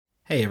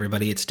Hey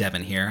everybody, it's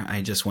Devin here.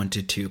 I just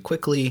wanted to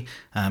quickly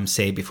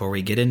say before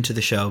we get into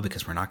the show,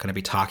 because we're not going to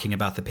be talking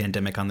about the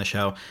pandemic on the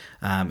show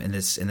in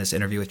this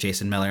interview with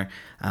Jason Miller.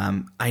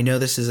 I know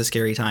this is a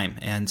scary time,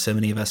 and so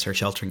many of us are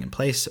sheltering in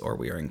place, or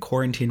we are in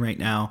quarantine right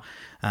now.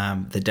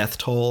 The death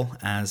toll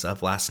as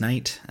of last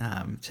night,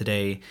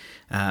 today,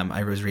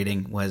 I was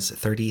reading was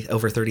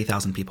over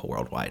 30,000 people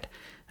worldwide,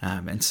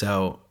 and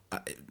so.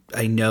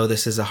 I know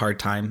this is a hard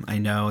time. I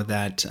know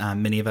that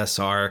many of us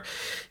are,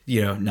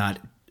 not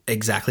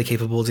exactly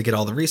capable to get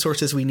all the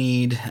resources we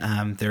need.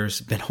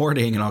 There's been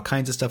hoarding and all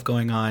kinds of stuff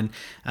going on.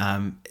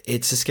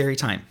 It's a scary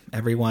time.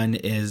 Everyone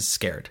is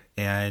scared.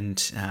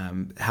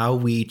 And how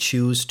we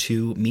choose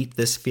to meet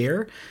this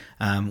fear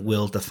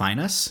will define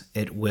us.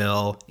 It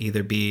will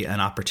either be an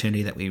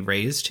opportunity that we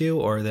raise to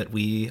or that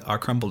we are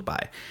crumbled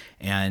by.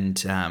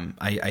 And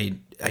I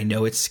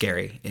know it's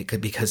scary. It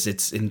could because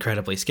it's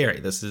incredibly scary.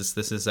 This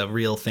is a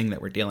real thing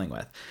that we're dealing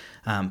with.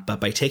 But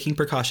by taking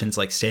precautions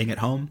like staying at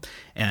home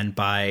and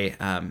by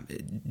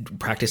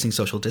practicing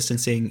social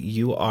distancing,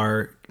 you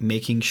are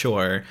making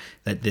sure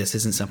that this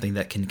isn't something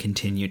that can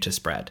continue to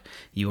spread.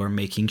 You are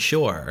making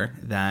sure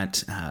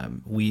that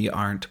we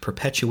aren't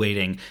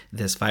perpetuating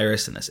this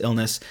virus and this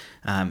illness.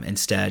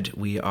 Instead,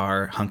 we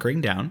are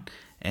hunkering down.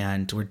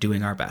 And we're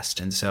doing our best.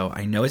 And so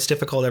I know it's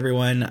difficult,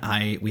 everyone.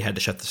 We had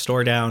to shut the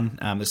store down.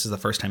 This is the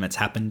first time it's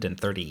happened in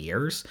 30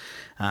 years.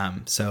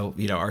 So,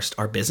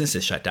 our business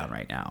is shut down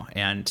right now.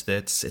 And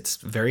it's a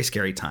very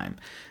scary time.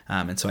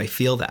 And so I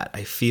feel that.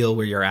 I feel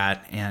where you're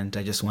at. And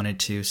I just wanted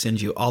to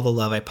send you all the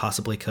love I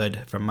possibly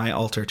could from my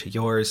altar to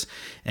yours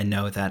and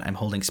know that I'm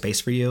holding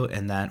space for you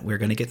and that we're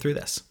going to get through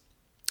this.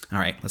 All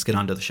right, let's get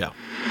on to the show.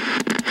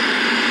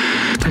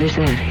 What is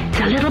that? It's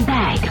a little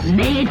bag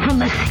made from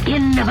the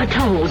skin of a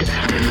toad.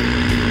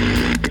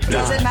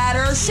 Doesn't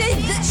matter.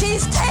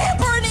 She's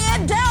tampering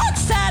in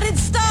dark-sided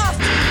stuff.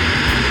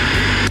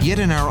 Yet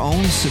in our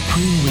own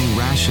supremely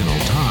rational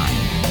time,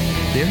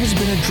 there has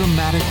been a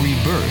dramatic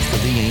rebirth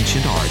of the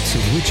ancient arts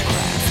of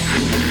witchcraft.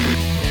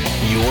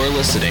 You're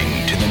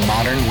listening to the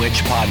Modern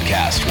Witch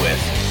Podcast with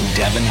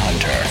Devin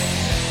Hunter.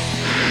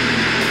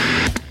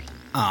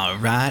 All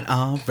right.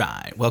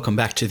 Welcome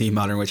back to the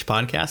Modern Witch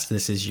Podcast.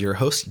 This is your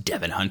host,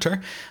 Devin Hunter.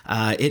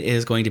 It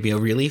is going to be a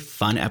really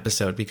fun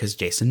episode because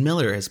Jason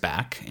Miller is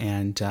back,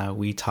 and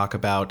we talk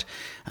about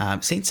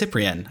St.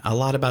 Cyprian, a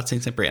lot about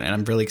St. Cyprian, and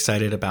I'm really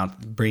excited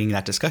about bringing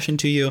that discussion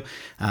to you.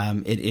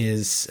 It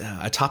is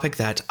a topic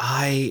that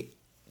I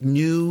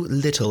knew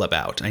little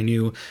about. I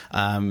knew,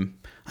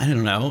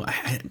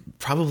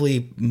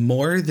 probably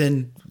more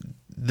than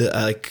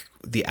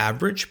the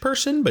average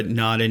person, but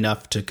not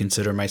enough to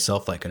consider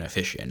myself like an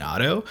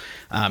aficionado.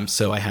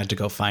 So I had to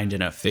go find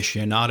an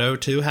aficionado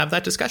to have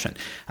that discussion.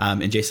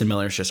 And Jason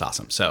Miller is just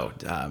awesome. So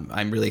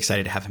I'm really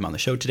excited to have him on the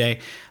show today.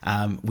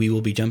 We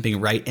will be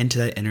jumping right into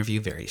that interview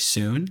very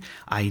soon.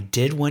 I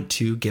did want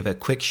to give a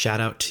quick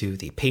shout out to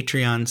the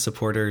Patreon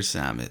supporters.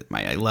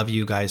 I love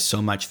you guys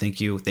so much.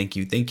 Thank you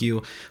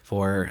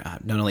for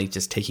not only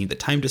just taking the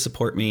time to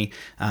support me,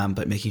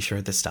 but making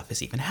sure this stuff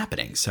is even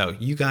happening. So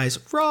you guys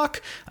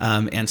rock.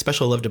 And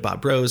special love to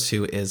Bob Rose,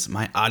 who is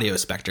my Audio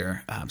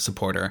Spectre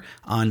supporter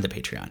on the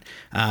Patreon.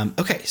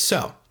 Okay,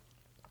 so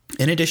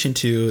in addition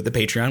to the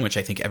Patreon, which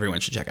I think everyone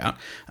should check out,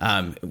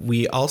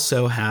 we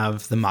also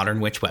have the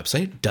Modern Witch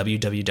website,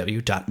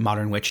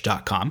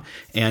 www.modernwitch.com.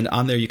 And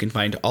on there, you can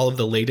find all of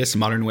the latest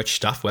Modern Witch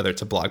stuff, whether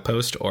it's a blog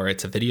post or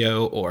it's a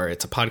video or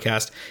it's a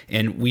podcast.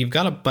 And we've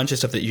got a bunch of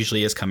stuff that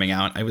usually is coming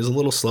out. I was a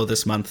little slow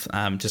this month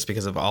just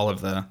because of all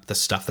of the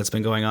stuff that's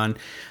been going on.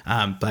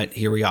 But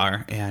here we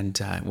are, and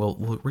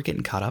we're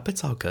getting caught up.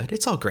 It's all good.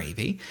 It's all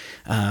gravy.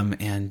 So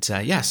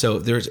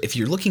if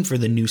you're looking for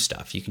the new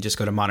stuff, you can just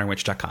go to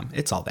modernwitch.com.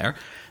 It's all there.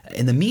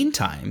 In the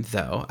meantime,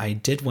 though, I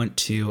did want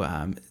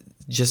to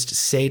just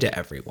say to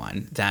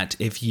everyone that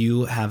if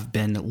you have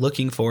been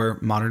looking for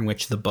Modern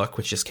Witch, the book,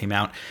 which just came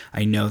out,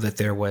 I know that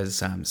there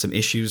was some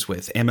issues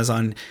with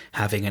Amazon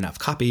having enough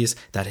copies.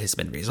 That has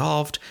been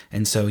resolved.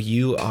 And so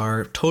you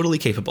are totally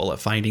capable of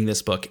finding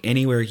this book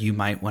anywhere you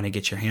might want to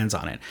get your hands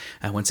on it.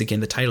 Once again,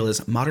 the title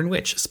is Modern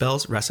Witch,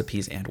 Spells,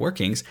 Recipes, and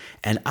Workings.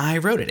 And I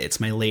wrote it. It's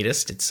my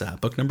latest. It's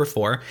book number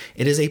 4.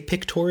 It is a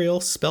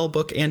pictorial spell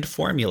book and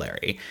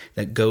formulary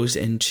that goes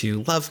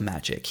into love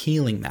magic,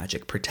 healing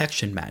magic,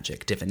 protection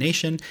magic,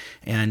 divination,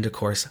 and of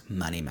course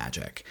money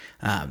magic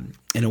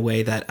in a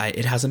way that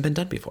it hasn't been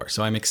done before.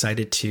 So I'm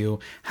excited to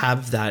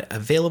have that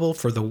available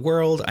for the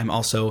world. I'm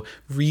also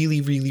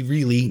really, really,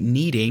 really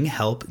needing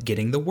help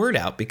getting the word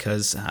out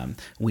because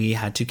we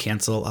had to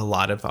cancel a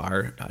lot of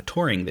our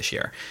touring this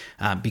year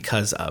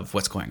because of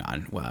what's going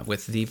on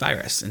with the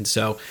virus. And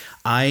so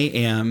I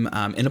am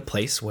in a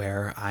place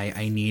where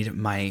I need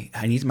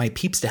my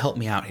peeps to help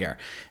me out here.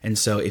 And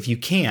so if you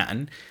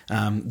can,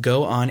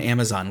 go on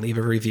Amazon, leave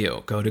a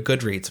review, go to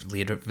Goodreads,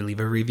 iTunes, leave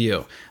a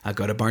review.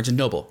 Go to Barnes &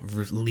 Noble,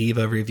 leave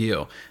a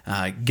review.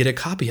 Get a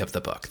copy of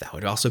the book. That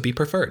would also be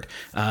preferred.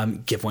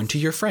 Give one to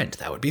your friend.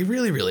 That would be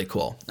really, really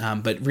cool.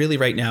 But really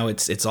right now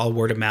it's all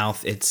word of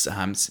mouth. It's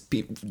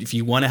if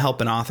you want to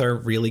help an author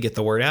really get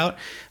the word out,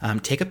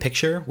 take a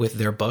picture with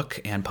their book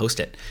and post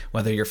it,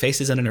 whether your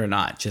face is in it or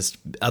not. Just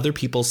other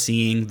people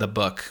seeing the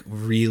book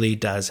really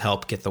does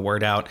help get the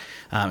word out,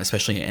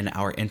 especially in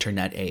our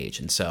internet age.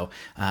 And so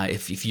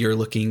if you're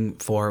looking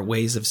for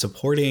ways of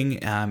supporting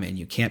and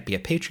you can't be a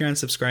Patreon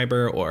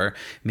subscriber, or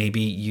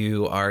maybe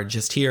you are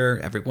just here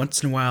every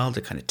once in a while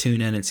to kind of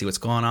tune in and see what's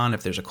going on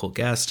if there's a cool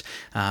guest,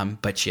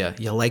 but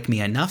you like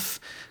me enough,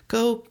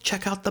 go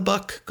check out the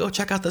book. Go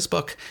check out this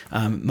book,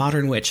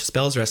 Modern Witch,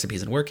 Spells,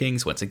 Recipes, and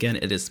Workings. Once again,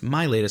 it is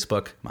my latest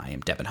book. I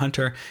am Devin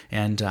Hunter,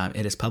 and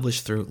it is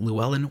published through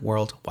Llewellyn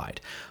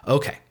Worldwide.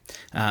 Okay,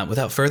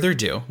 without further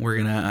ado, we're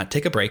going to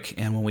take a break,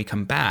 and when we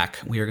come back,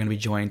 we are going to be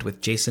joined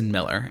with Jason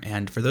Miller.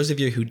 And for those of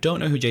you who don't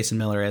know who Jason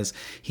Miller is,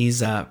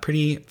 he's a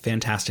pretty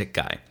fantastic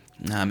guy.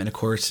 And of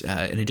course,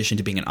 in addition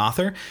to being an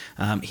author,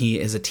 he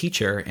is a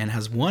teacher and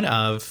has one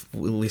of, at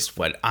least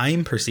what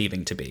I'm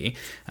perceiving to be,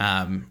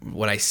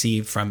 what I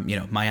see from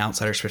my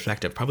outsider's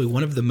perspective, probably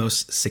one of the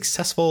most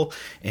successful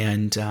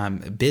and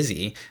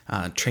busy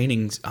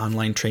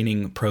online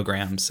training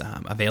programs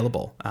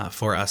available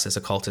for us as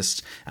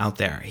occultists out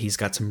there. He's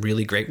got some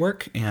really great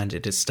work, and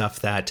it is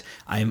stuff that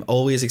I'm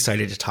always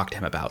excited to talk to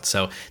him about.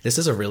 So this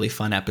is a really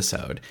fun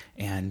episode.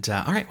 And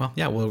all right, well,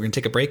 we're going to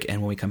take a break,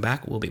 and when we come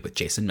back, we'll be with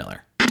Jason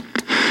Miller.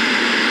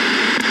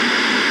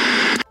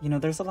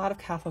 There's a lot of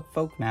Catholic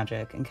folk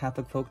magic and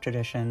Catholic folk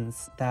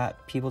traditions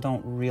that people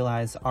don't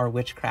realize are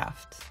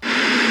witchcraft.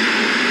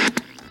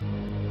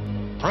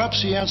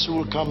 Perhaps the answer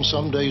will come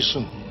someday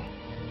soon,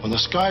 when the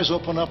skies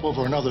open up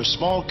over another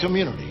small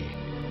community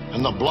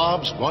and the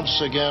blobs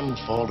once again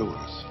fall to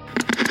earth.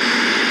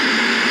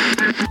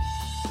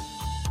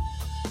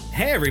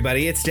 Hey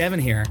everybody, it's Devin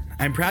here.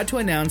 I'm proud to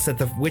announce that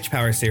the Witch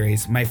Power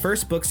series, my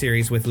first book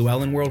series with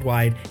Llewellyn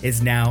Worldwide,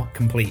 is now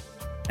complete.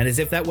 And as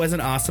if that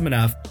wasn't awesome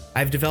enough,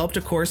 I've developed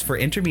a course for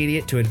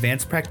intermediate to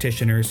advanced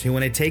practitioners who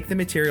want to take the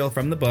material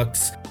from the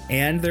books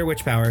and their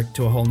witch power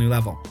to a whole new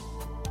level.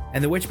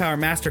 In the Witch Power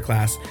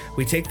Masterclass,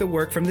 we take the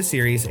work from the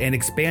series and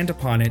expand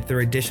upon it through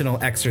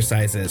additional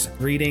exercises,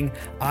 reading,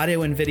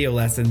 audio and video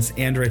lessons,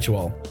 and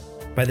ritual.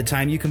 By the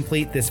time you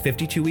complete this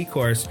 52-week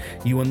course,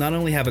 you will not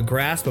only have a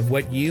grasp of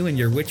what you and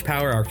your witch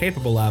power are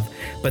capable of,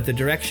 but the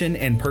direction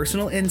and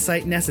personal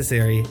insight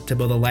necessary to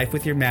build a life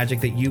with your magic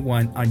that you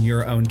want on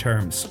your own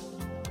terms.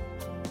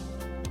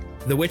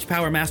 The Witch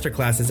Power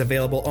Masterclass is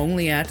available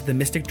only at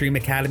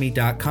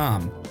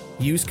themysticdreamacademy.com.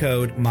 Use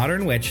code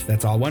MODERNWITCH,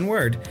 that's all one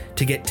word,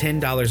 to get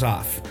 $10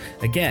 off.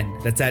 Again,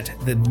 that's at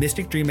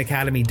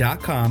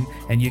themysticdreamacademy.com,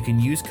 and you can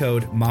use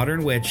code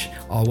MODERNWITCH,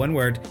 all one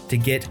word, to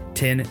get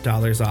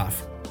 $10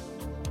 off.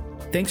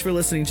 Thanks for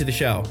listening to the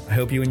show. I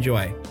hope you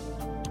enjoy.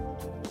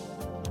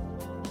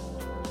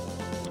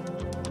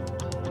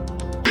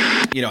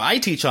 I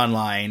teach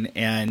online,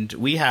 and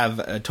we have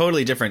a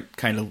totally different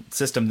kind of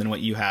system than what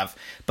you have.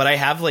 But I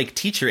have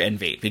teacher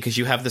envy, because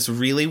you have this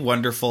really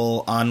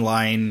wonderful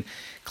online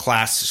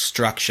class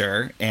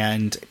structure.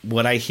 And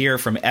what I hear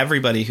from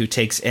everybody who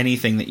takes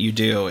anything that you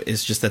do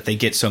is just that they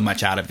get so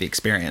much out of the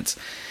experience.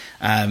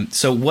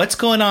 So what's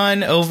going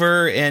on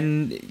over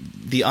in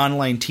the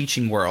online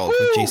teaching world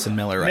with Jason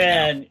Miller right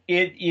now? Man,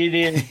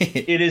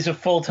 it is a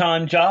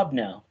full-time job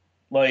now.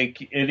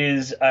 It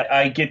is,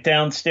 I get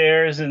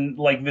downstairs and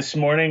this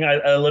morning,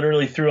 I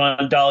literally threw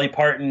on Dolly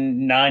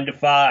Parton 9 to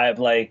 5,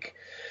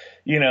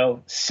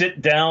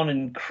 sit down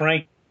and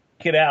crank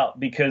it out,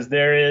 because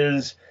there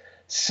is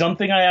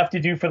something I have to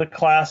do for the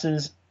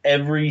classes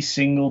every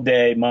single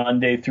day,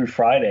 Monday through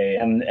Friday.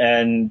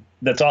 And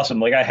that's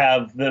awesome. I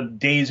have the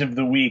days of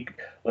the week,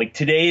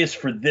 today is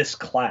for this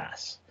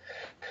class.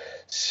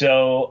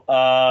 So,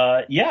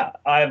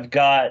 I've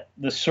got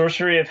the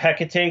Sorcery of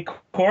Hecate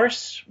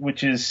course,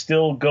 which is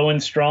still going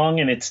strong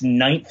in its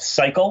 9th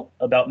cycle,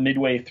 about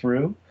midway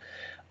through.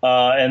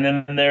 And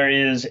then there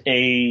is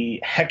a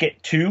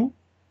Hecate 2,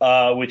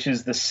 which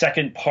is the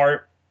second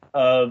part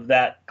of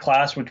that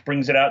class, which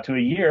brings it out to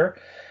a year.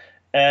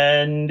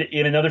 And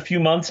in another few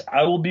months,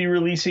 I will be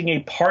releasing a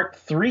part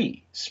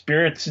 3,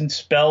 Spirits and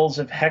Spells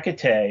of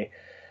Hecate,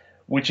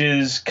 which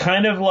is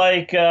kind of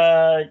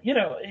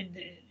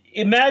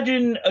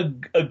imagine a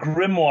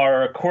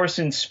grimoire, a course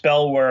in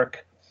spell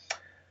work,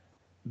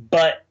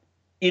 but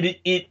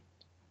it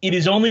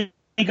is only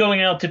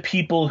going out to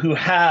people who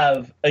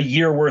have a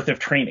year worth of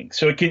training.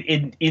 So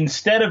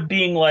instead of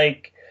being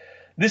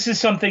this is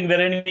something that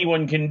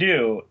anyone can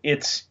do,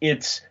 this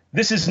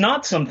is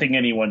not something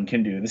anyone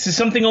can do. This is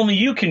something only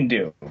you can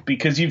do,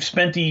 because you've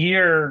spent a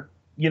year,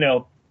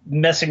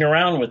 messing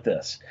around with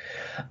this,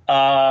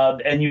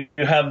 and you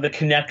have the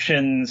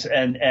connections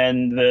and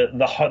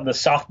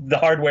the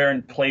hardware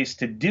in place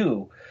to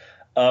do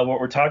what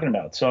we're talking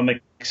about. So I'm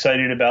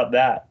excited about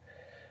that.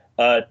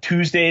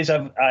 Tuesdays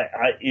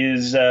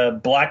is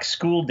Black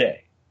School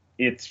Day,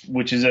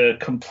 which is a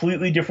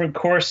completely different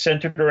course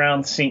centered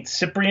around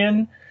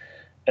St.Cyprian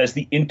as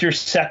the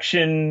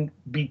intersection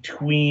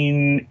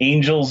between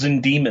angels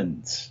and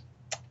demons.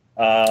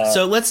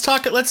 So let's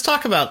talk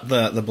about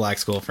the Black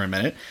School for a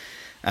minute,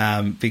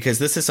 because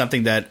this is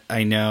something that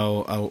I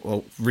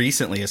know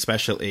recently,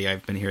 especially,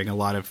 I've been hearing a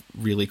lot of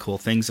really cool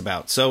things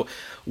about. So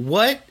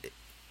what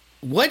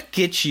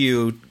gets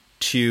you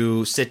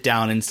to sit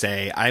down and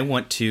say, I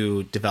want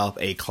to develop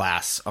a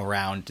class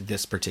around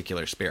this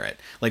particular spirit?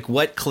 Like,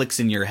 what clicks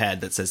in your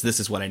head that says,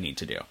 this is what I need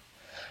to do?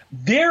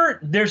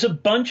 There's a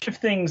bunch of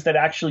things that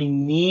actually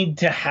need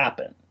to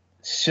happen.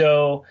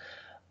 So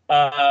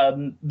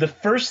the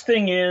first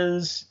thing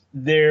is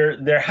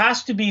there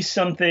has to be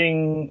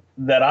something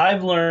that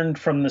I've learned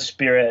from the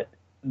spirit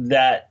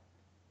that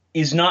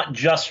is not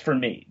just for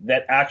me,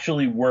 that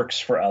actually works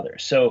for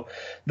others. So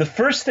the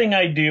first thing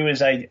I do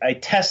is I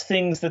test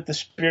things that the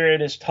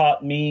spirit has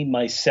taught me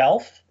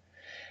myself,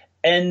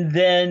 and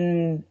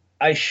then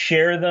I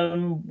share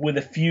them with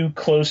a few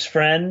close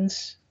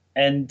friends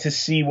and to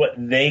see what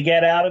they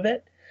get out of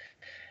it.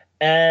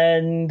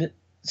 And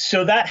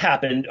so that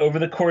happened over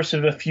the course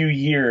of a few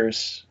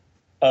years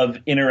of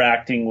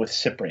interacting with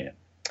Cyprian.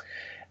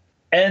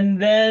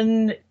 And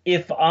then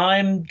if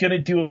I'm going to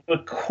do a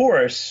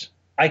course,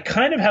 I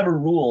kind of have a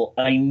rule.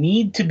 I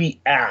need to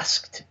be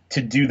asked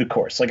to do the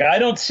course. Like, I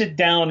don't sit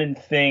down and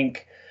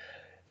think,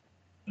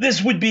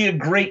 this would be a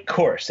great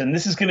course and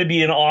this is going to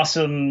be an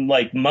awesome,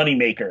 like,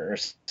 moneymaker or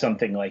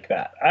something like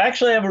that. I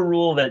actually have a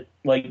rule that,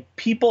 like,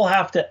 people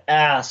have to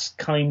ask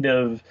kind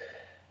of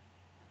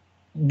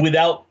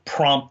without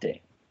prompting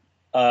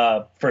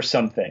for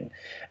something.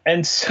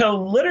 And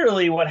so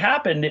literally what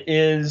happened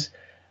is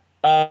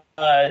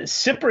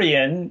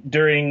Cyprian,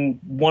 during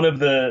one of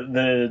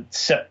the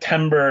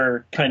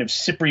September kind of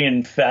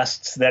Cyprian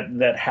fests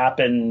that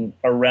happen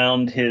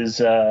around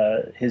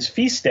his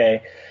feast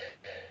day,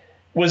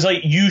 was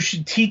like, you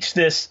should teach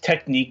this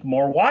technique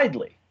more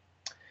widely.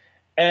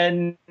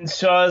 And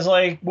so I was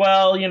like,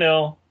 well, you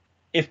know,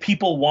 if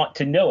people want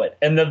to know it.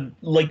 And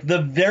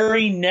the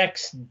very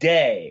next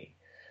day,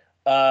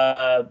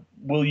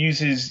 we'll use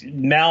his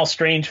Mal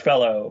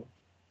Strangefellow,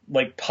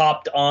 like,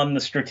 popped on the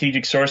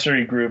strategic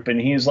sorcery group,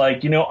 and he's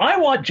like, you know, I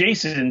want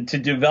Jason to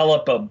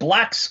develop a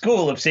Black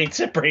School of St.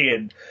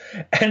 Cyprian.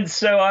 And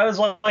so I was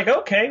like,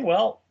 okay,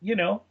 well, you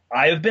know,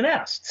 I have been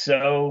asked.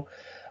 So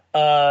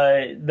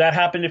that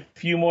happened a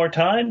few more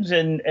times,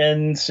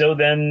 and so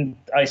then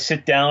I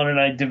sit down and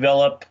I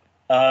develop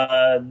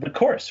the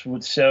course.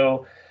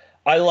 So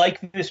I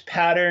like this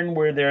pattern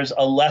where there's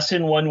a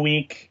lesson one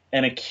week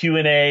and a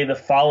Q&A the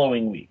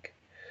following week.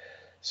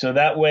 So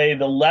that way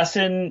the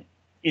lesson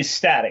is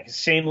static,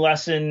 same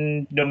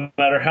lesson, no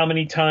matter how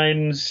many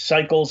times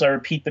cycles I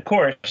repeat the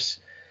course,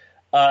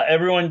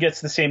 everyone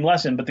gets the same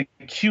lesson. But the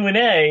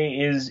Q&A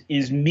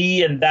is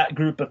me and that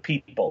group of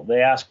people.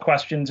 They ask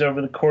questions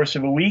over the course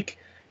of a week,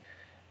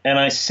 and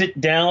I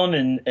sit down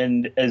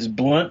and as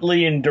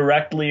bluntly and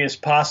directly as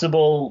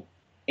possible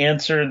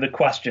answer the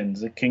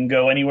questions. It can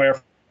go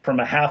anywhere from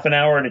a half an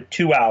hour to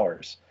 2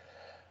 hours.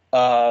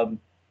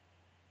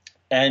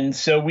 And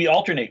so we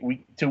alternate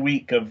week to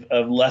week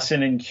of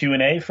lesson and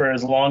Q&A for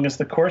as long as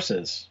the course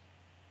is.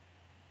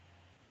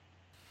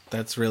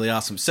 That's really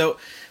awesome. So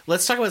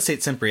let's talk about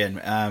St. Cyprian.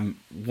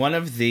 One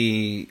of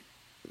the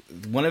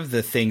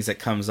things that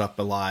comes up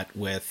a lot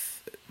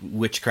with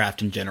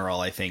witchcraft in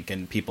general, I think,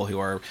 and people who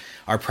are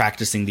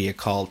practicing the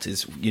occult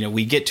is, you know,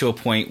 we get to a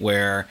point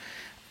where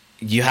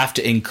you have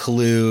to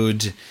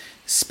include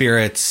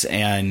spirits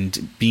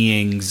and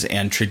beings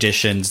and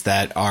traditions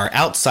that are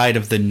outside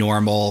of the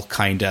normal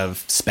kind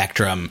of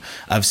spectrum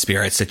of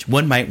spirits that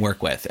one might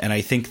work with. And I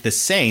think the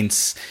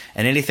saints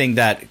and anything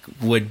that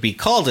would be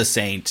called a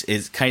saint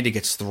is kind of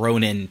gets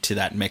thrown into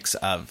that mix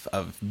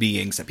of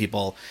beings that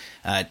people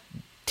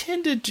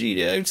tend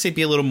to, I would say,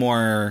 be a little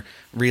more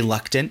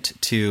reluctant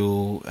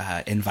to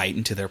invite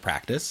into their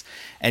practice.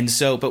 And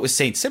so, but with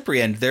St.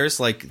 Cyprian, there's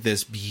like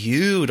this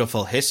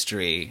beautiful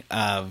history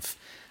of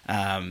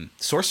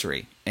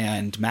sorcery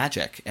and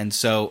magic. And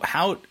so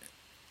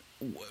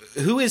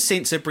who is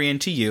St. Cyprian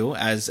to you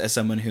as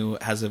someone who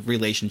has a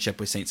relationship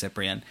with St.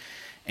 Cyprian?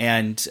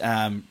 And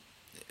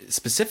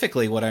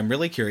specifically what I'm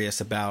really curious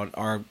about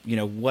are, you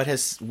know, what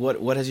has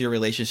your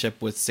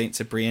relationship with St.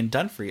 Cyprian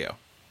done for you?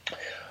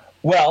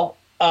 Well,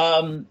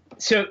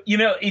 so, you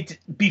know,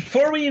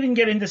 before we even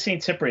get into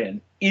St.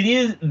 Cyprian,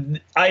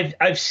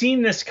 I've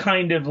seen this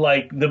kind of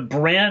like the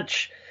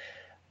branch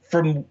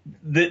from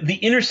the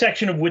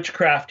intersection of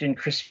witchcraft and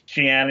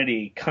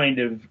Christianity kind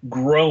of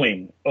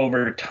growing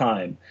over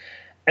time.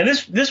 And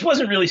this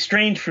wasn't really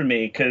strange for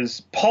me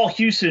because Paul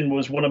Hewson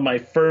was one of my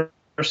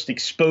first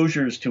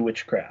exposures to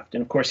witchcraft.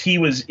 And of course, he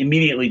was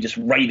immediately just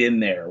right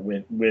in there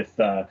with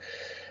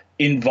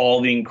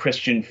involving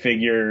Christian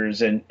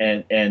figures and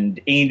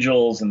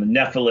angels and the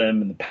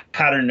Nephilim and the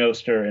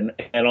Paternoster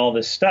and all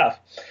this stuff.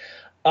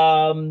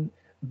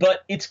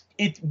 But it's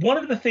one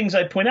of the things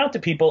I point out to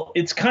people.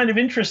 It's kind of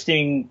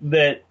interesting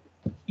that,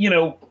 you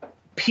know,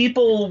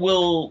 people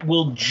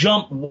will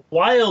jump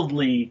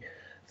wildly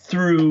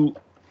through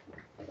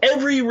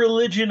every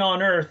religion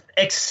on earth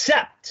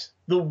except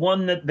the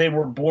one that they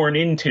were born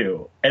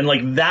into, and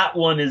like that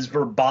one is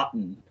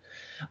verboten.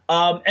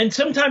 And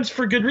sometimes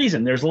for good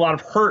reason. There's a lot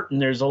of hurt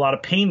and there's a lot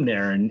of pain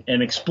there, and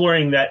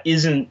exploring that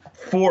isn't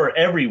for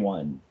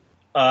everyone.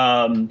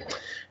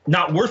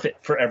 Not worth it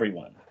for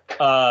everyone.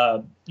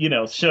 But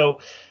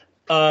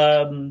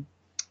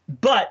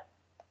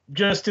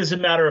just as a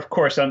matter of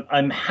course,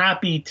 I'm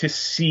happy to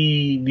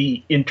see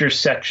the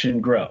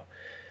intersection grow.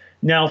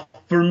 Now,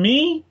 for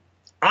me,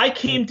 I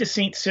came to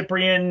St.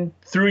 Cyprian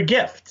through a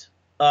gift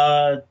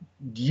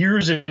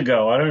years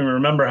ago. I don't even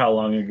remember how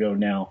long ago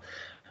now.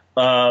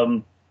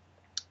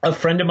 A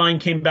friend of mine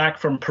came back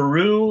from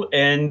Peru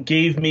and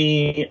gave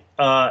me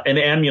an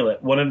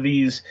amulet, one of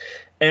these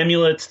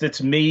amulets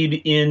that's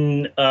made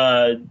in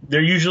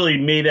they're usually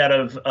made out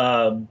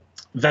of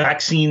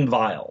vaccine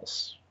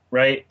vials,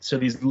 right? So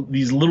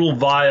these little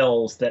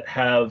vials that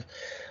have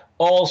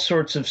all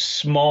sorts of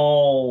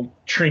small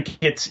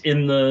trinkets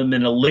in them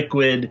and a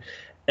liquid,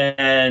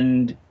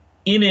 and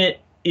in it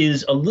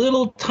is a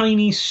little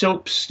tiny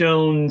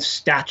soapstone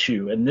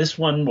statue, and this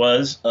one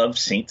was of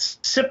St.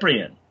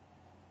 Cyprian,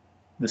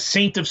 the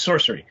saint of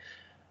sorcery.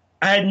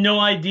 I had no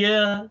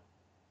idea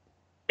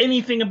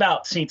anything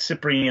about St.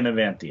 Cyprian of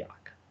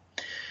Antioch.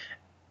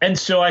 And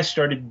so I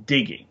started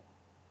digging.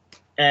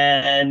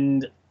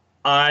 And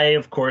I,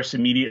 of course,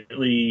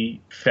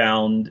 immediately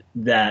found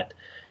that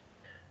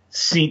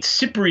St.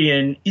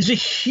 Cyprian is a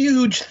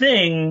huge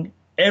thing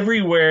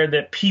everywhere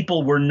that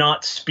people were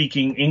not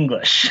speaking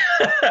English.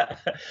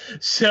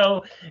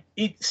 So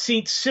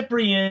St.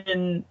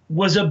 Cyprian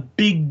was a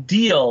big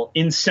deal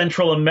in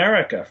Central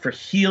America for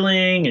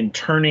healing and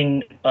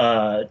turning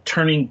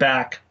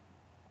back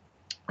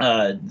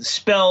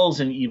spells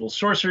and evil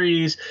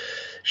sorceries.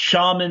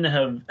 Shaman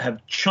have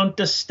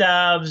chunta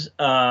staves,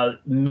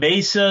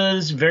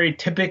 mesas, very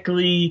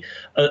typically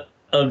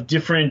of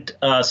different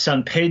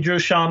San Pedro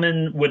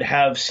shaman would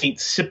have St.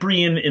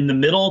 Cyprian in the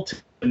middle to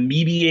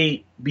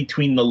mediate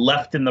between the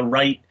left and the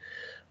right,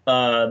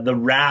 the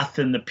wrath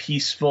and the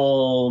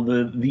peaceful,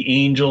 the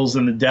angels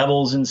and the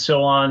devils and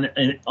so on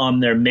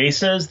their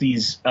mesas,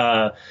 these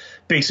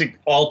basic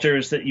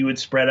altars that you would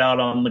spread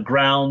out on the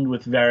ground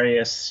with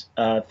various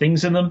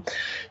things in them.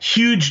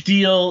 Huge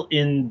deal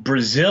in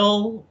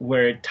Brazil,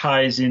 where it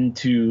ties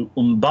into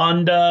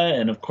Umbanda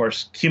and, of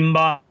course,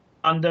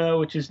 Kimbanda,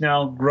 which is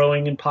now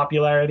growing in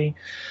popularity.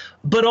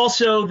 But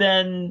also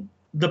then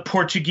the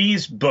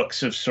Portuguese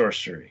books of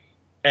sorcery.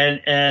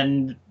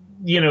 And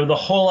the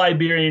whole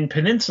Iberian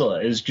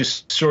Peninsula is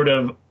just sort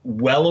of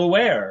well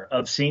aware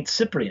of St.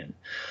 Cyprian.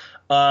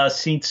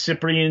 St.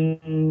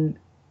 Cyprian,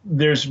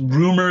 there's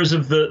rumors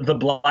of the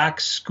black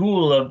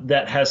school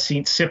that has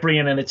St.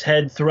 Cyprian at its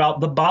head throughout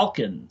the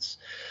Balkans.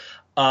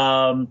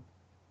 And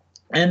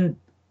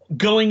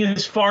going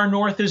as far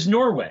north as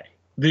Norway.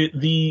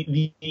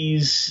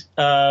 These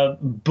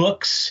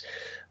books,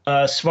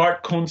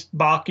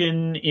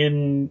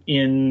 Svartkonstboken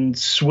in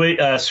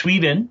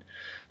Sweden,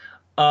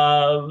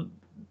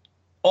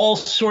 all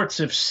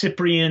sorts of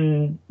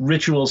Cyprian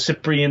rituals,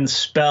 Cyprian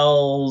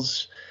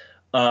spells,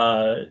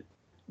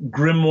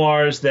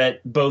 grimoires that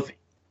both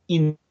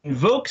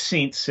invoke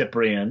St.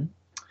 Cyprian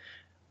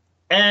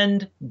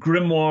and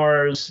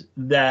grimoires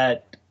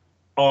that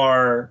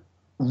are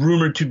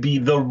rumored to be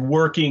the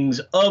workings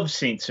of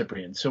St.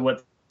 Cyprian. So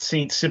what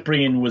St.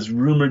 Cyprian was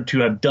rumored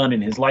to have done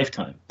in his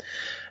lifetime.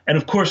 And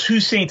of course, who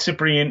St.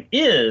 Cyprian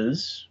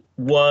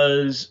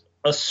was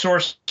a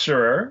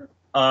sorcerer,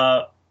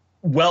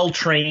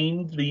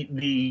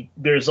 well-trained.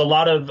 There's a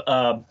lot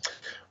of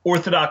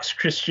Orthodox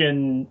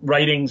Christian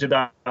writings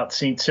about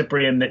St.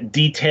 Cyprian that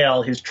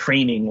detail his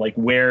training, like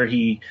where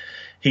he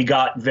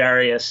got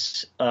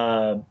various,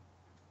 where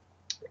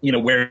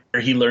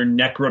he learned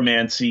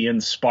necromancy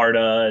in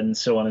Sparta and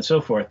so on and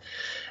so forth.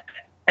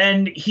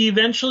 And he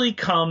eventually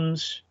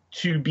comes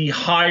to be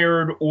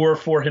hired, or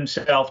for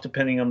himself,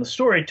 depending on the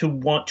story, to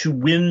want to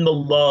win the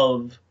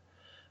love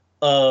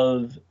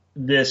of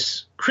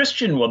this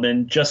Christian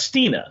woman,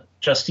 Justina.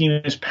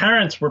 Justina's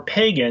parents were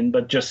pagan,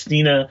 but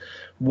Justina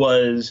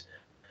was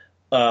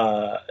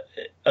a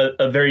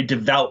very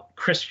devout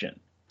Christian.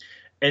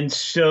 And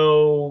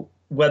so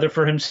whether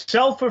for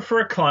himself or for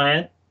a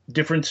client,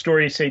 different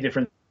stories say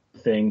different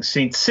things.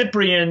 St.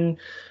 Cyprian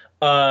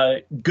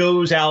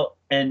goes out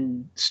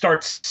and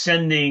starts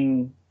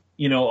sending,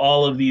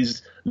 all of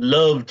these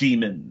love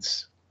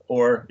demons,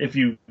 or if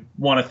you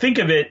want to think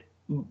of it,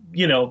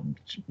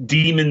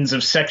 demons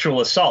of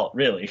sexual assault,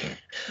 really,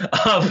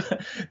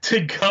 to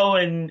go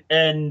and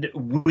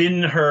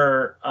win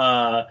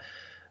her,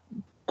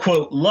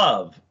 quote,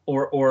 love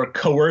or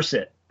coerce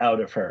it out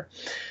of her.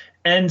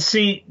 And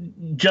St.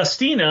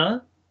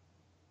 Justina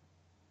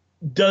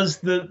does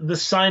the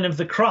sign of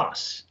the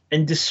cross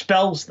and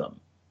dispels them.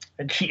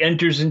 And she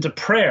enters into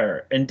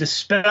prayer and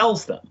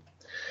dispels them.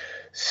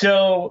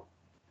 So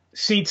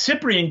St.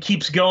 Cyprian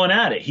keeps going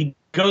at it. He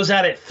goes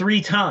at it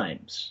 3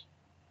 times.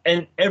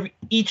 And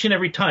each and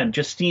every time,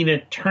 Justina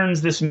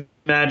turns this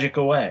magic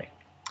away.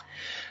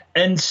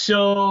 And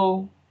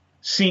so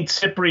St.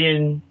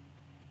 Cyprian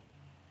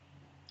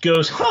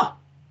goes,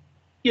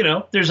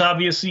 there's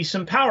obviously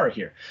some power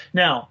here.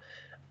 Now,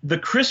 the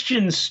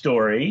Christian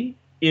story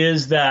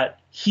is that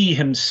he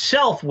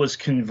himself was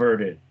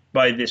converted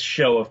by this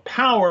show of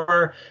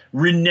power,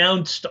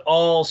 renounced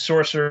all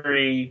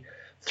sorcery,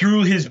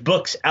 threw his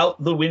books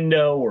out the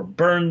window or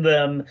burned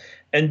them,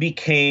 and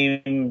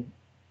became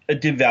a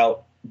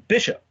devout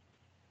bishop.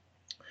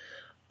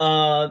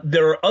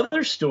 There are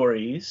other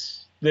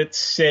stories that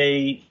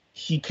say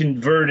he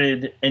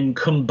converted and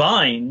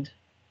combined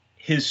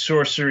his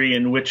sorcery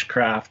and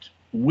witchcraft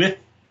with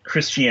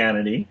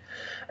Christianity.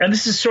 And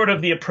this is sort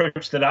of the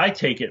approach that I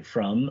take it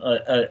from,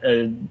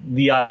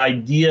 the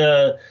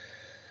idea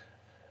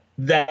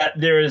that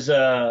there is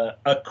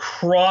a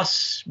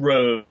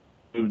crossroads,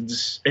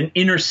 an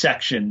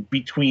intersection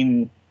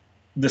between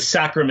the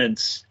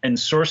sacraments and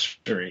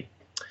sorcery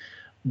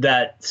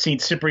that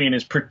St. Cyprian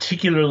is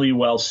particularly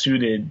well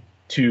suited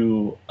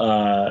to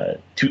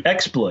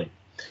exploit.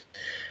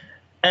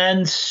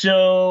 And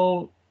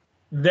so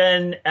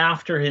then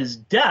after his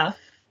death,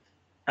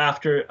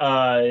 after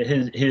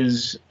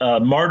his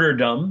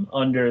martyrdom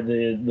under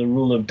the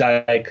rule of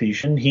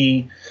Diocletian,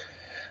 he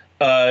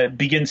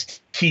begins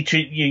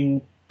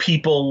teaching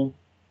people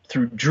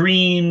through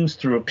dreams,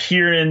 through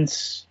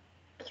appearance,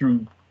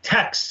 through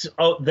texts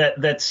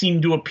that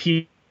seem to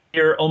appear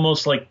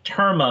almost like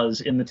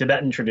termas in the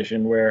Tibetan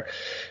tradition, where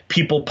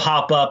people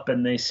pop up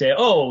and they say,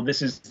 oh,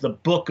 this is the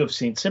book of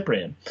St.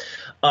 Cyprian.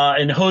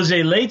 And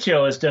Jose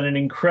Leitio has done an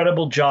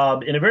incredible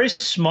job in a very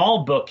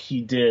small book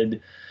he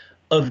did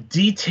of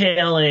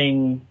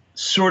detailing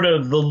sort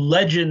of the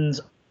legends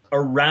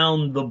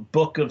around the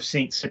book of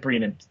St.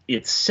 Cyprian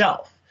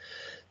itself,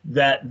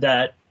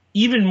 that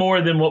even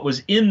more than what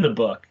was in the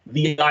book,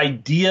 the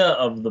idea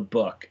of the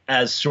book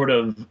as sort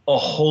of a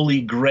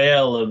holy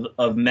grail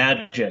of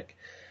magic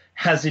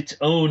has its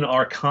own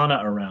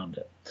arcana around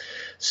it.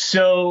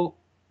 So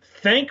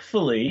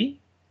thankfully,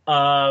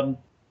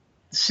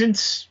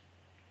 since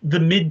the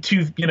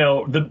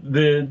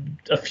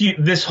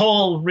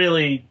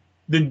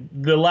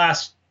the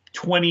last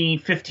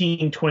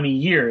 15, 20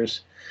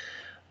 years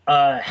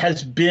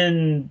has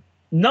been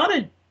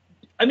a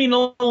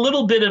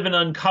little bit of an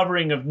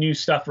uncovering of new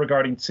stuff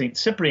regarding St.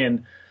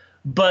 Cyprian,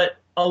 but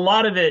a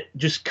lot of it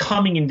just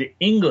coming into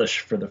English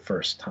for the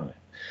first time.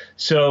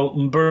 So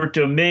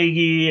Umberto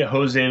Meggi,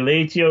 Jose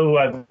Leitio, who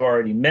I've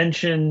already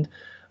mentioned,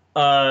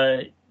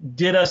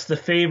 did us the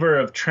favor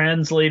of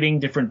translating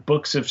different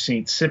books of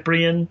St.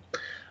 Cyprian.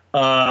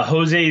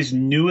 Jose's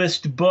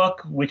newest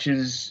book, which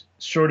is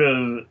sort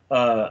of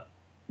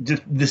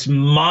this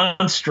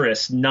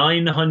monstrous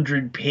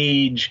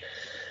 900-page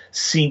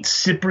St.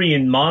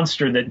 Cyprian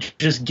monster that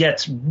just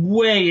gets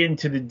way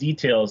into the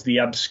details. The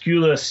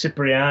Obscula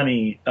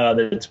Cypriani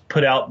that's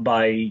put out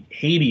by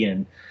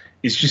Hadian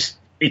is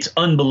it's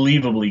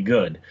unbelievably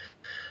good.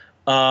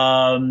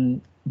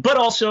 But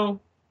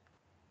also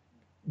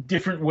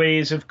different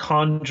ways of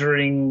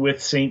conjuring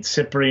with St.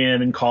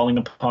 Cyprian and calling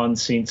upon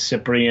St.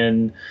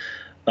 Cyprian.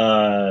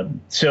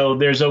 So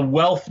there's a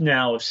wealth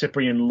now of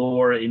Cyprian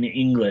lore in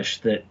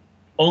English that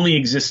only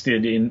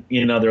existed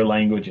in other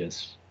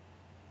languages.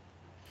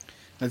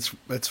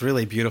 That's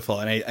really beautiful.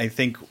 And I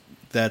think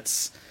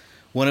that's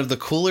one of the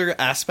cooler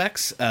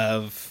aspects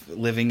of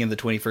living in the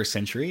 21st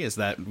century is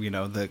that,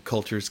 the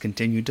cultures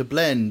continue to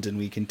blend and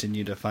we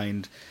continue to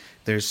find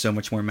there's so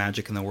much more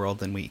magic in the world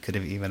than we could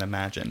have even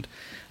imagined.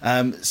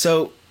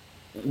 So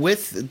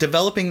with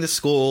developing the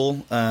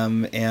school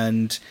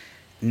and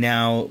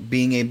now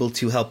being able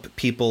to help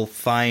people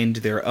find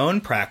their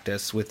own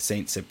practice with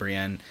St.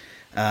 Cyprian,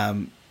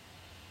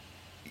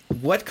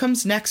 what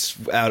comes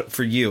next out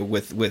for you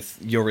with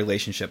your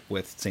relationship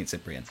with St.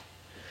 Cyprian?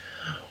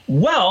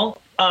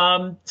 Well,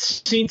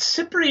 St.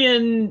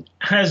 Cyprian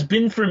has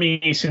been for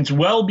me since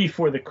well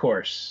before the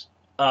course.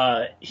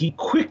 He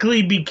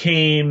quickly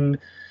became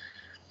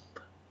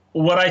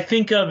what I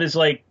think of as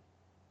like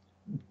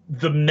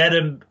a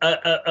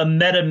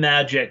meta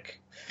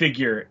magic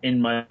figure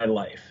in my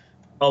life,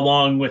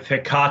 along with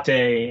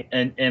Hecate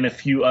and a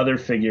few other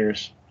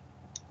figures.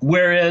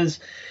 Whereas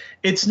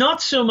it's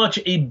not so much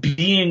a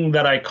being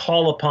that I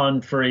call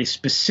upon for a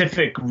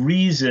specific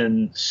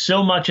reason,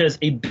 so much as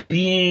a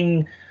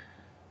being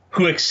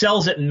who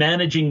excels at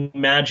managing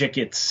magic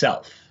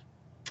itself.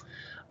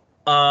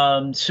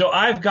 So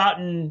I've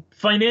gotten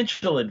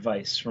financial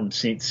advice from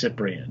St.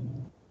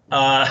 Cyprian.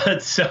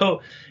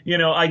 So,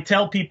 I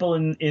tell people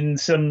in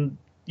some,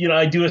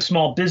 I do a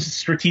small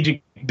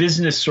strategic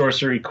business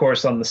sorcery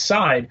course on the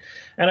side.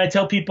 And I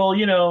tell people,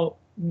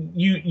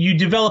 you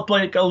develop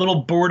like a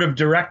little board of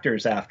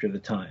directors after the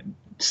time.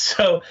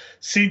 So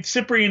St.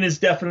 Cyprian is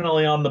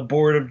definitely on the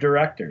board of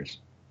directors.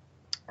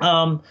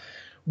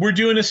 We're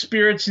doing a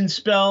Spirits and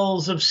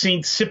Spells of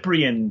St.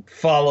 Cyprian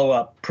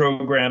follow-up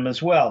program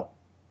as well.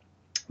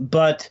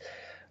 But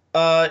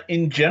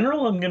in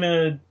general, I'm going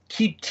to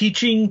keep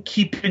teaching,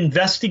 keep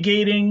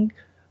investigating.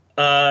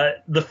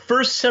 The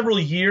first several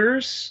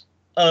years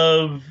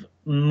of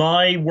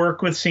my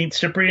work with St.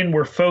 Cyprian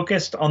were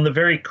focused on the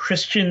very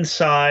Christian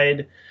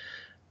side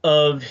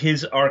of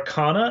his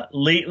arcana.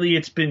 Lately,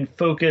 it's been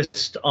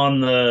focused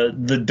on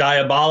the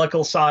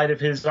diabolical side of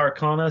his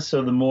arcana,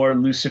 so the more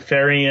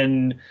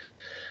Luciferian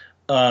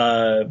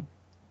aspect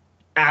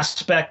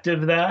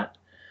of that.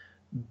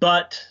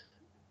 But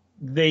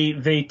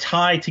they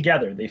tie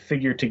together, they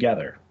figure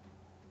together.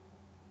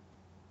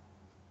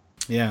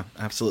 Yeah,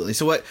 absolutely.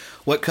 So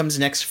what comes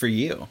next for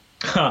you?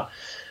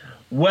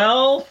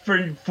 Well,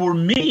 for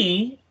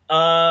me,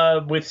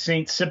 with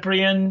St.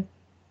 Cyprian,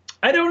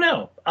 I don't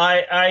know.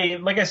 I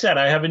like I said,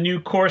 I have a new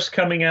course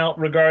coming out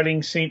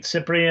regarding St.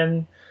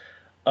 Cyprian.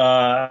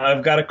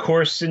 I've got a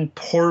course in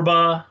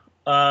Porba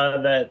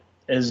that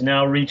has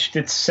now reached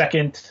its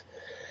second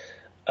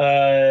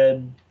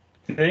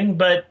thing,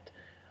 but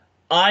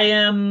I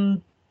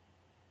am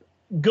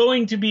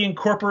going to be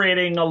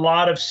incorporating a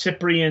lot of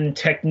Cyprian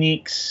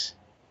techniques,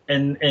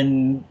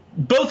 and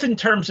both in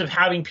terms of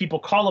having people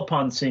call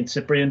upon St.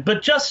 Cyprian,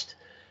 but just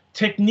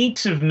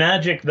techniques of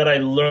magic that I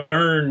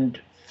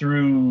learned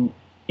through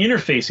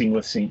interfacing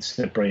with St.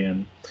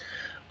 Cyprian.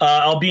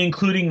 I'll be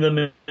including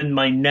them in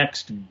my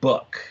next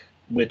book,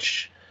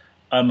 which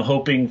I'm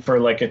hoping for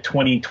like a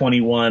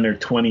 2021 or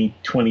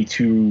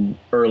 2022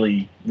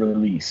 early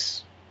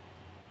release.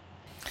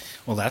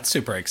 Well, that's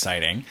super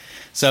exciting.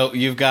 So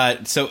you've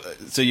got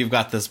you've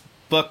got this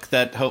book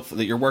that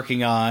hopefully you're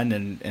working on,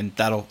 and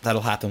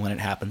that'll happen when it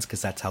happens,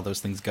 because that's how those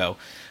things go.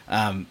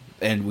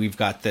 And we've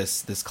got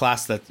this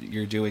class that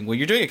you're doing. Well,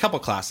 you're doing a couple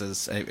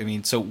classes. I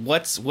mean, so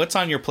what's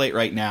on your plate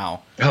right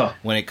now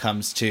when it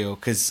comes to,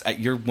 because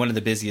you're one of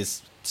the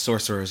busiest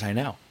sorcerers I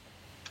know.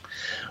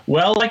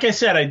 Well, like I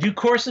said, I do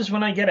courses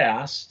when I get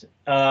asked.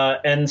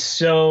 And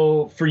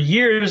so for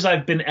years,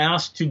 I've been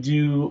asked to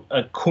do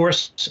a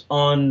course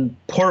on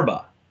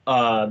Porba,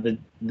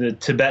 the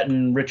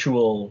Tibetan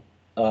ritual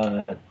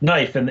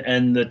knife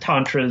and the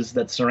tantras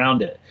that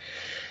surround it.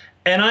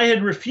 And I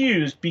had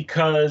refused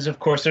because, of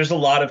course, there's a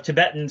lot of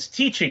Tibetans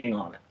teaching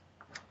on it.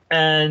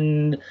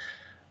 And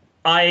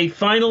I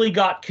finally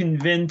got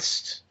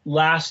convinced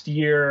last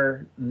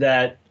year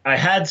that I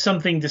had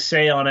something to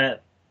say on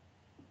it,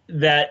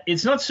 that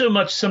it's not so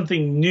much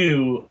something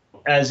new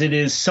as it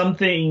is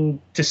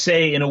something to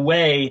say in a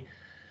way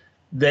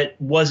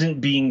that wasn't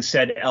being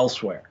said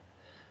elsewhere.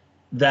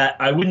 That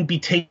I wouldn't be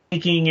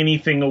taking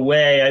anything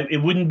away.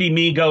 It wouldn't be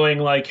me going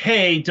like,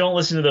 hey, don't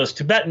listen to those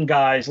Tibetan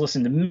guys,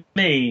 listen to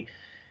me.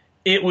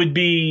 It would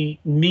be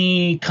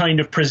me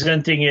kind of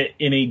presenting it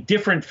in a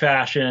different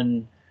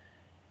fashion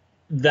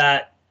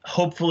that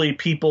hopefully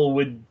people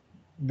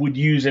would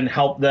use and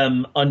help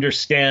them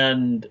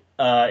understand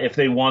if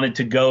they wanted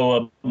to go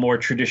a more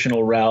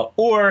traditional route,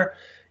 or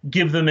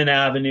give them an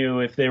avenue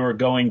if they were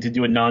going to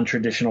do a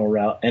non-traditional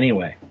route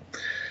anyway.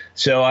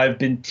 So I've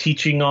been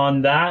teaching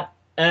on that.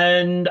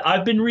 And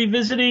I've been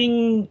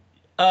revisiting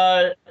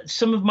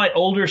some of my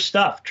older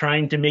stuff,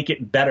 trying to make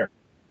it better.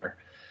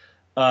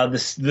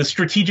 The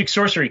strategic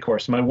sorcery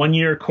course, my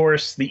 1-year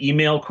course, the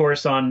email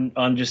course on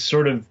just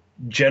sort of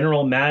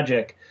general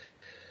magic,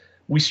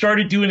 we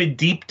started doing a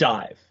deep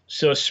dive.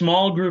 So a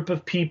small group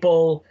of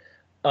people,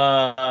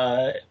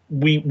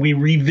 we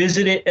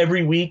revisit it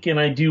every week, and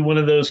I do one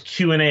of those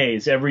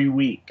Q&As every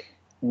week,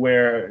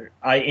 where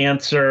I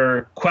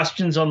answer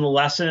questions on the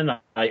lesson.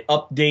 I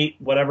update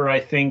whatever I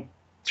think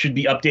should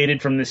be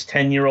updated from this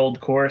 10-year-old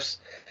course,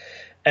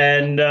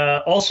 and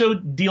also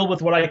deal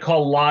with what I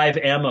call live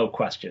ammo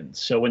questions.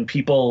 So when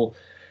people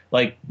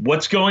like,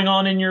 what's going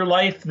on in your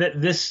life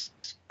that this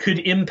could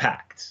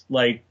impact,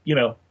 like,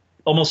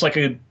 almost like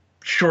a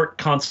short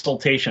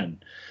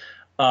consultation.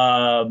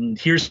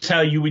 Here's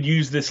how you would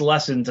use this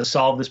lesson to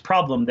solve this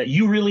problem that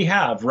you really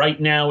have right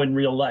now in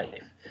real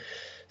life.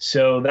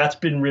 So that's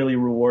been really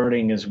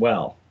rewarding as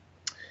well.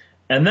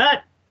 And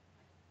that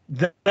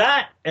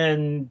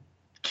and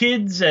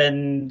kids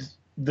and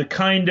the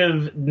kind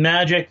of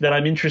magic that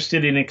I'm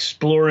interested in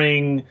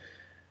exploring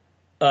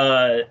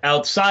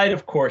outside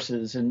of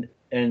courses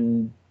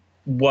and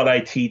what I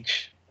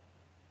teach,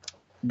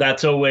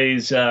 that's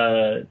always,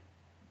 that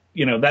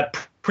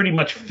pretty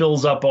much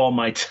fills up all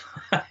my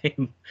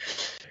time.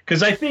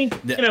 Because I think,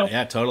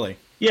 Yeah, totally.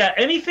 Yeah,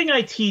 anything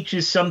I teach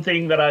is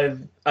something that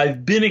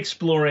I've been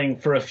exploring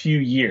for a few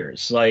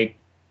years. Like,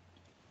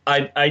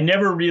 I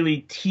never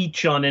really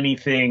teach on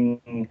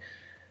anything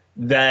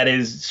that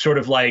is sort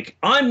of like,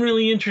 I'm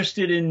really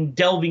interested in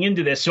delving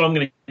into this, so I'm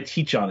going to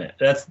teach on it.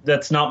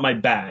 That's not my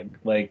bag.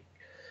 Like,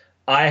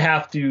 I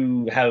have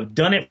to have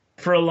done it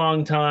for a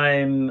long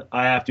time.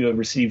 I have to have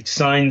received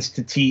signs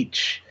to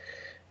teach,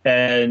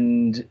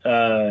 and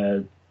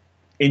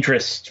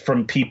interest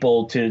from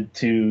people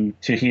to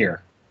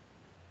hear.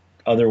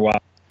 Otherwise,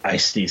 I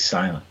stay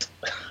silent.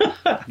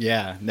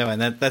 Yeah, no,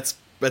 and that's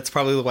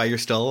probably why you're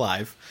still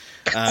alive.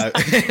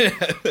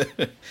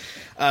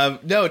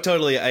 No,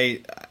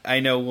 totally. I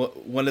know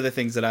one of the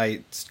things that I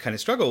kind of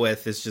struggle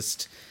with is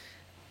just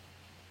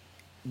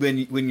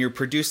when you're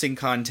producing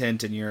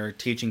content and you're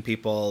teaching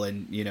people,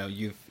 and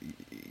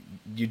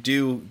you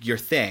do your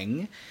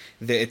thing,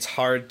 that it's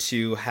hard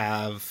to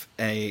have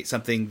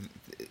something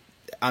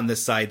on the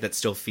side that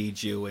still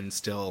feeds you and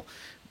still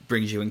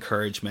brings you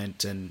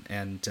encouragement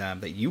and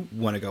that you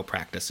want to go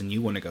practice and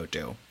you want to go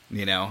do,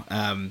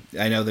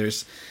 I know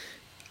there's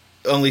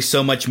only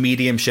so much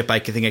mediumship I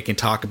think I can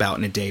talk about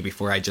in a day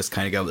before I just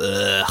kind of go,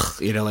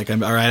 ugh, like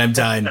I'm all right, I'm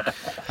done.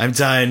 I'm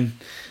done.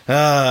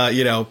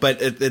 But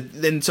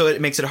then so it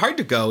makes it hard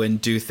to go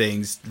and do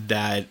things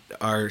that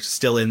are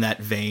still in that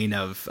vein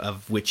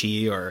of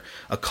witchy or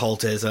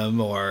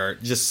occultism or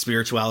just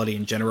spirituality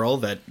in general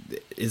that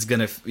is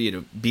going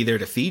to, be there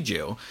to feed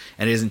you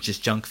and isn't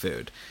just junk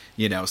food.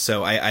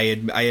 So I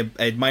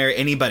admire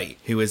anybody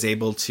who is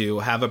able to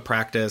have a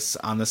practice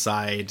on the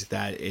side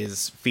that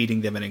is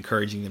feeding them and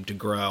encouraging them to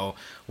grow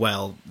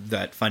while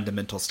that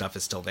fundamental stuff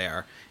is still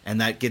there. And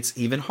that gets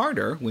even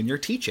harder when you're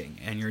teaching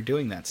and you're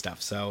doing that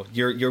stuff. So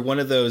you're one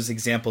of those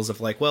examples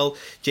of like, well,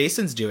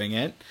 Jason's doing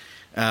it,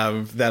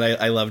 that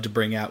I love to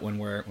bring out when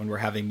we're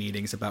having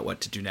meetings about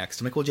what to do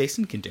next. I'm like, well,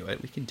 Jason can do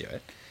it. We can do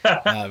it.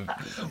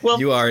 Well,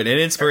 you are an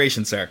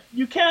inspiration, sir.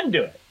 You can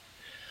do it.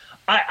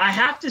 I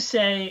have to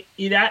say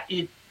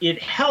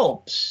it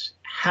helps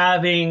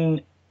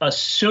having a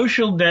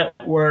social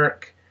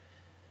network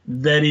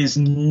that is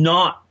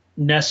not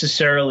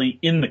necessarily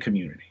in the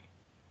community.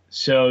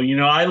 So,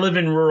 I live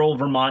in rural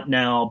Vermont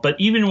now, but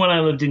even when I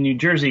lived in New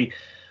Jersey,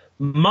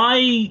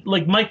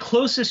 my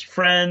closest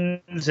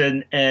friends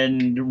and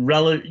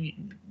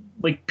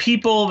like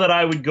people that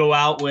I would go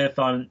out with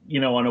on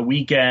a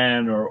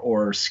weekend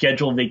or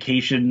schedule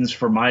vacations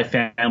for my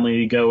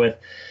family to go with,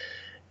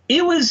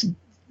 it was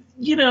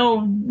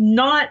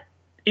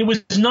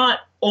not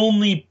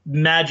only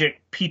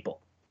magic people.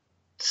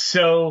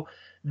 So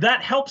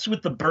that helps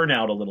with the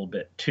burnout a little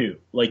bit too.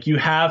 Like you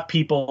have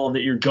people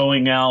that you're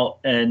going out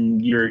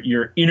and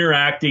you're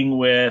interacting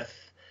with,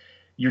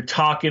 you're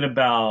talking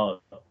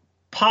about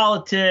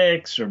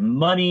politics or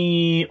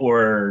money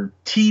or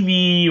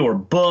TV or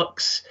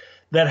books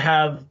that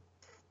have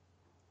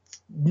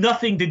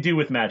nothing to do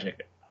with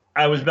magic.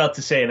 I was about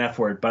to say an F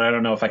word, but I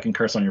don't know if I can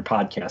curse on your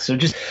podcast. So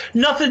just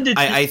nothing to do.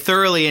 I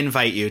thoroughly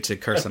invite you to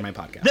curse on my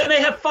podcast. Then they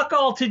have fuck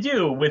all to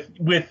do with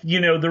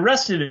the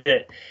rest of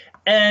it.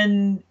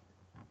 And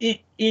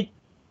it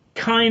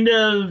kind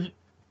of,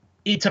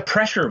 it's a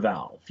pressure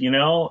valve,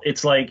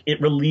 It's like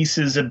it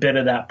releases a bit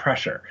of that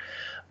pressure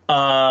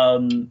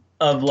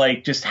of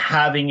like just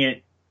having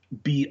it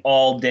be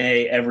all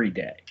day, every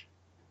day.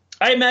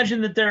 I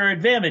imagine that there are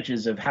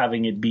advantages of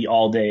having it be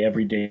all day,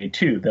 every day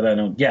too, that I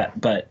don't get.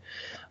 But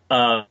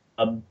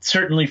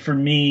certainly for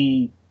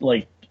me,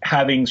 like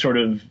having sort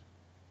of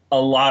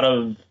a lot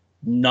of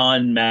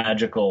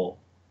non-magical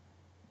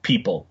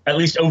people, at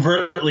least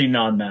overtly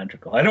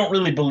non-magical. I don't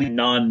really believe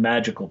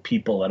non-magical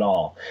people at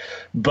all,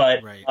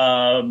 but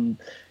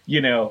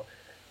right.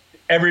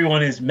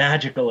 Everyone is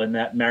magical in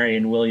that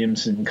Marianne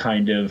Williamson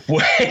kind of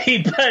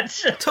way,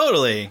 but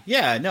totally.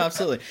 Yeah, no,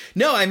 absolutely.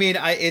 No, I mean,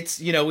 it's,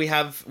 we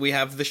have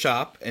the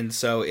shop. And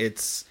so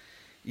it's,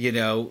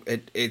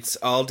 it's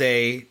all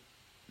day.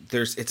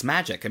 It's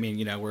magic. I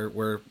mean,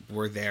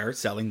 we're there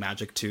selling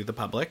magic to the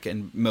public,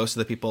 and most of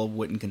the people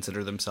wouldn't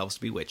consider themselves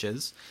to be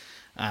witches.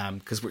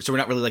 Because we're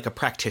not really like a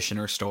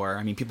practitioner store.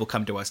 I mean, people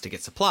come to us to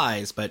get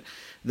supplies, but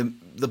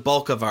the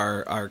bulk of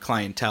our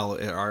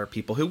clientele are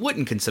people who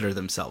wouldn't consider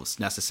themselves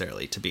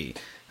necessarily to be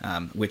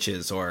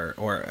witches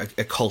or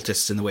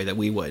occultists in the way that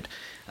we would.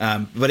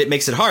 But it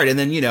makes it hard. And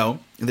then,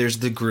 there's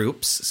the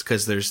groups,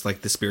 because there's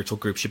like the spiritual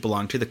groups you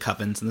belong to, the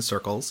covens and the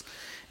circles.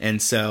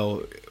 And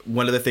so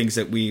one of the things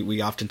that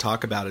we often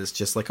talk about is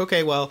just like,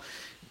 okay, well,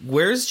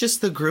 where's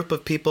just the group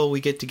of people we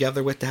get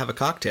together with to have a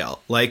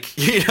cocktail? Like,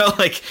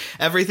 like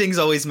everything's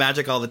always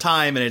magic all the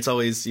time. And it's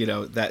always,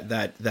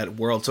 that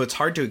world. So it's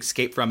hard to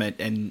escape from it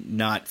and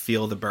not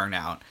feel the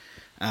burnout.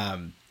 But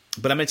I'm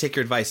going to take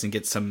your advice and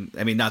get some,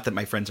 I mean, not that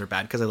my friends are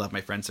bad, because I love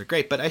my friends, they're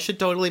great, but I should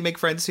totally make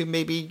friends who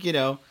maybe,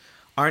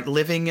 aren't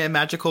living a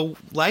magical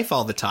life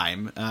all the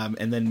time.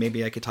 And then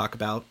maybe I could talk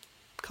about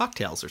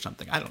cocktails or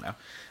something. I don't know.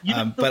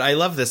 But I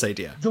love this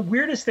idea. The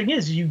weirdest thing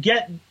is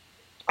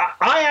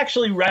I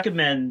actually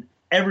recommend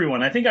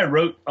everyone, I think I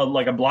wrote a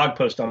blog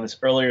post on this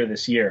earlier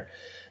this year,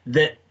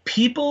 that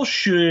people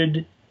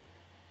should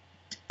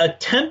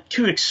attempt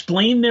to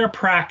explain their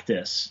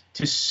practice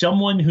to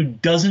someone who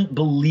doesn't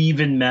believe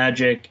in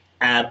magic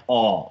at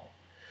all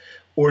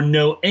or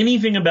know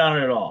anything about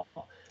it at all.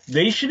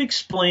 They should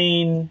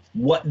explain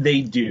what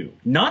they do,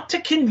 not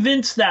to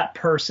convince that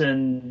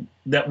person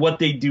that what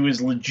they do is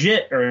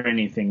legit or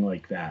anything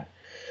like that,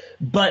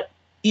 but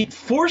it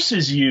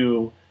forces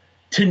you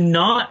to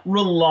not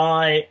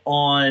rely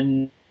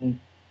on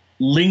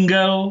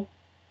lingo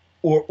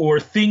or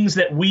things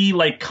that we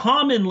like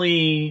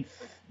commonly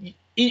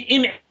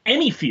in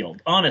any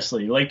field,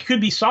 honestly, like could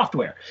be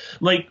software.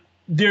 Like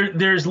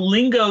there's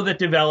lingo that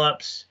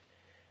develops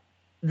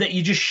that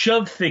you just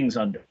shove things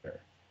under,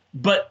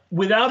 but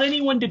without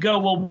anyone to go,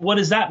 well, what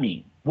does that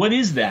mean? What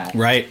is that?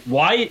 Right.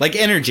 Why? Like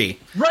energy.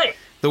 Right.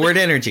 The word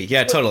energy.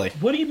 Yeah, totally.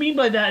 What do you mean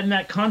by that in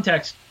that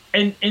context?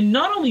 And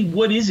not only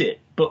what is it,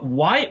 but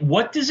why?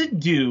 What does it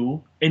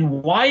do,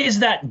 and why is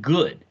that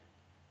good,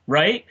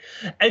 right?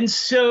 And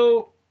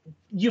so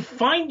you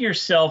find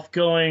yourself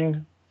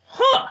going,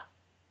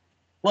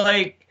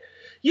 Like,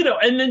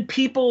 and then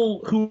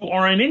people who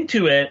aren't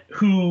into it,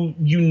 who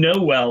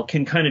well,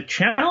 can kind of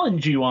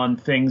challenge you on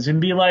things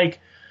and be like,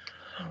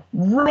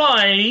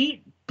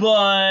 right,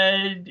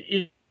 but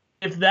if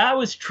that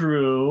was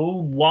true,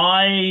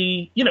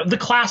 why, the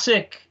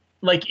classic,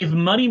 like, if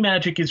money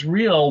magic is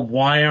real,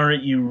 why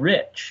aren't you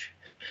rich?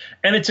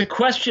 And it's a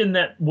question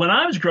that when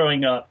I was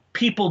growing up,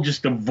 people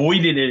just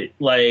avoided it,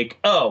 like,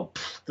 oh,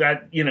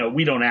 that,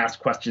 we don't ask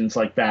questions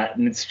like that.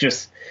 And it's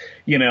just,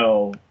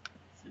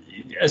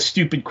 a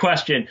stupid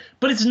question.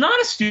 But it's not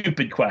a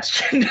stupid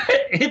question.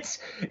 it's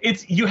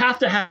you have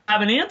to have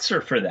an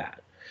answer for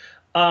that.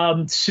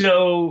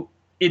 So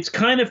it's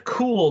kind of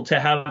cool to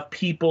have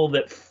people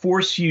that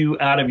force you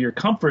out of your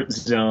comfort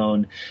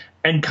zone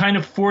and kind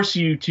of force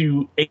you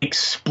to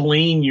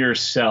explain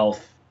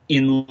yourself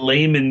in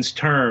layman's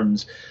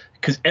terms.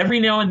 Because every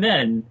now and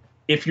then,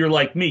 if you're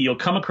like me, you'll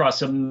come across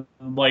some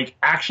like,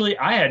 actually,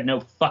 I had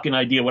no fucking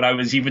idea what I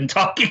was even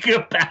talking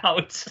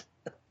about.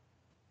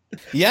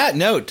 Yeah,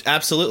 no,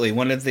 absolutely.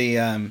 One of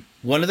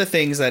the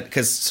things that,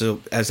 so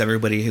as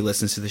everybody who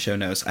listens to the show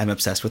knows, I'm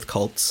obsessed with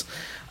cults.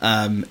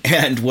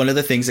 And one of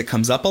the things that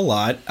comes up a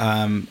lot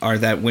are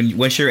that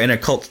once you're in a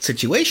cult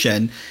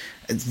situation,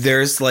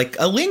 there's like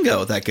a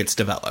lingo that gets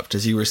developed,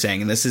 as you were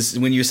saying. And this is,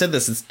 when you said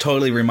this, it's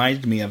totally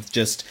reminded me of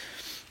just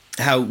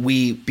how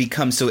we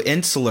become so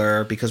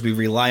insular because we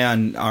rely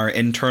on our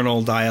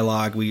internal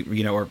dialogue,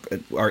 or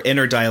our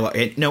inner dialogue,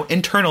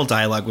 internal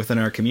dialogue within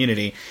our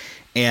community.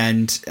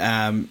 And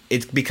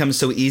it becomes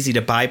so easy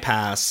to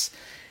bypass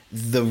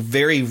the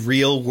very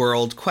real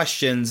world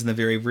questions and the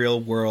very real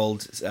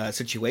world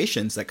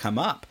situations that come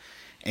up.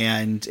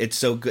 And it's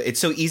so good. It's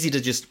so easy to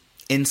just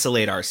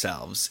insulate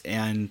ourselves.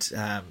 And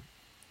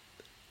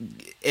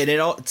it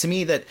all, to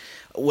me, that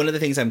one of the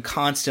things I'm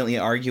constantly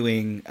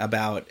arguing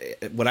about,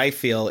 what I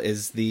feel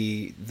is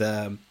the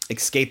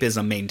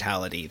escapism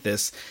mentality.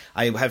 This,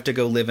 I have to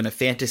go live in a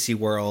fantasy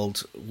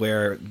world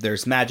where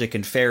there's magic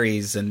and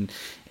fairies and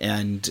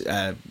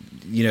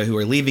who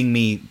are leaving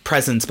me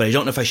presents, but I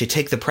don't know if I should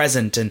take the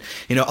present, and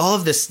all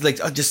of this, like,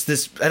 just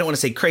this, I don't want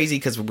to say crazy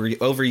because we're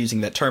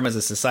overusing that term as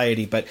a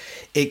society, but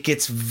it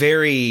gets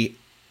very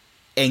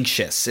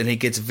anxious and it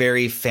gets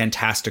very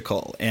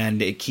fantastical,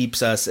 and it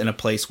keeps us in a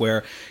place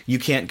where you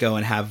can't go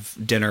and have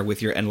dinner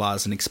with your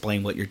in-laws and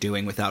explain what you're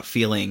doing without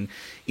feeling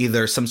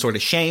either some sort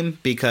of shame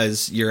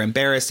because you're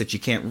embarrassed that you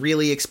can't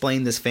really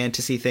explain this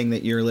fantasy thing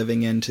that you're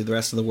living in to the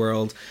rest of the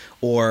world,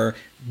 or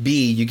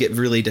B, you get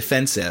really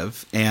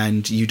defensive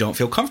and you don't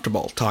feel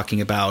comfortable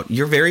talking about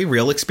your very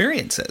real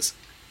experiences,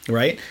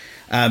 right?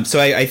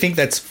 So I think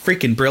that's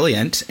freaking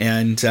brilliant,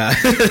 and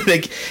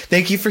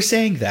thank you for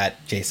saying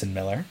that, Jason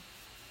Miller.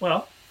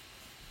 Well,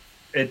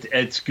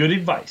 it's good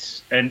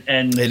advice, and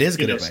it is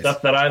good advice.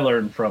 Stuff that I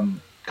learn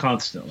from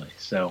constantly.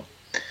 So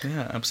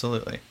yeah,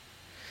 absolutely.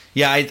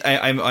 Yeah,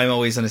 I'm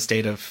always in a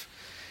state of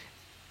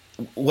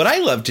what I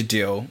love to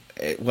do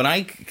when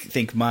I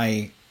think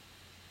my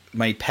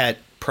pet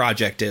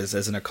project is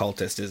as an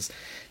occultist is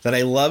that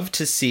I love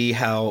to see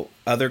how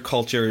other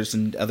cultures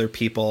and other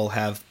people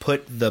have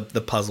put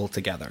the puzzle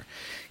together.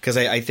 Because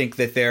I think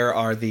that there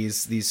are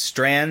these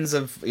strands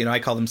of, I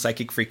call them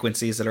psychic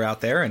frequencies that are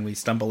out there, and we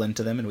stumble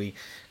into them and we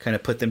kind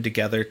of put them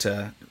together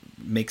to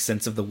make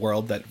sense of the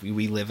world that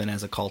we live in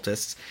as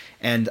occultists.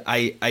 And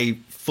I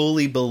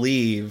fully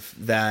believe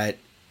that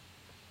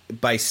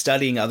by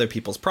studying other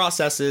people's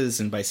processes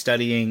and by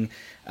studying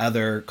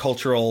other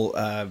cultural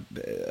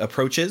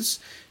approaches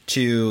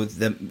to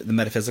the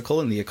metaphysical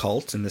and the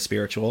occult and the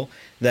spiritual,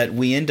 that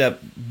we end up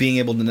being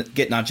able to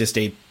get not just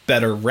a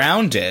better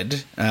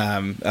rounded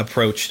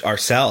approach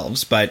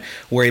ourselves, but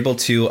we're able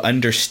to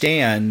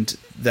understand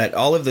that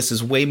all of this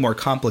is way more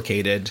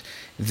complicated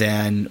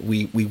than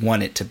we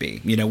want it to be.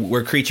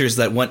 We're creatures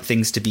that want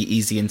things to be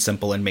easy and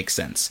simple and make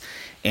sense.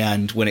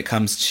 And when it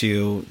comes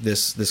to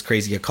this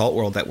crazy occult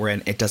world that we're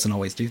in, it doesn't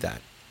always do that.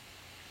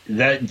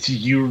 That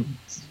you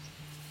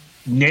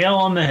nail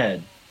on the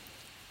head.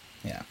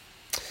 Yeah.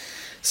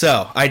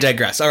 So I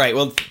digress. All right.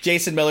 Well,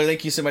 Jason Miller,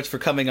 thank you so much for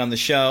coming on the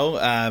show.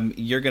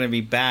 You're going to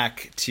be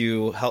back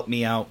to help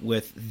me out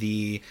with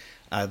the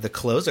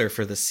closer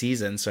for the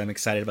season. So I'm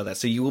excited about that.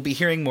 So you will be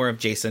hearing more of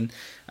Jason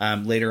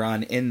later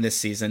on in this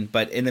season.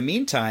 But in the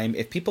meantime,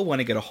 if people want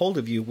to get a hold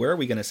of you, where are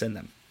we going to send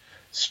them?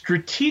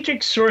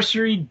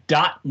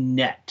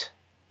 strategicsorcery.net.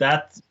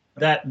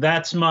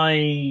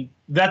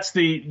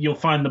 You'll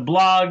find the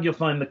blog, you'll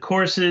find the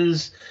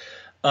courses,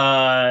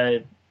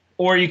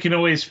 or you can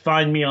always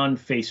find me on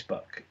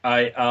Facebook.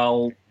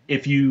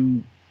 If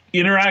you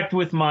interact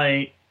with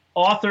my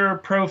author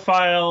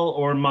profile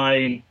or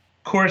my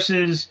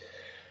courses,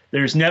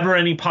 there's never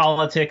any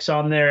politics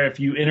on there. If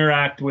you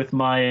interact with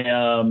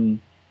my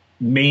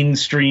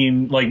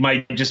mainstream, like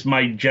my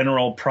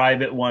general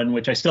private one,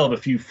 which I still have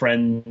a few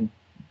friend,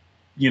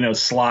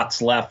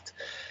 slots left,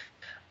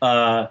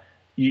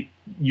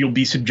 you'll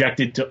be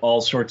subjected to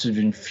all sorts of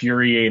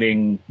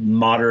infuriating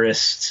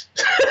moderates.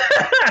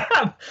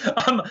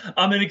 I'm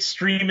an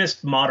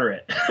extremist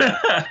moderate.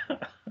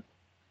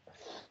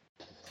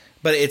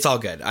 But it's all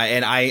good.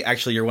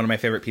 You're one of my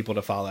favorite people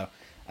to follow.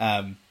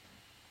 on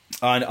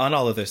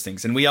all of those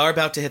things. And we are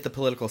about to hit the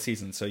political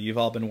season, so you've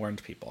all been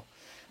warned, people.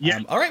 Yeah.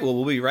 All right, well,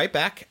 we'll be right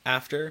back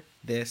after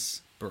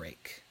this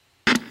break.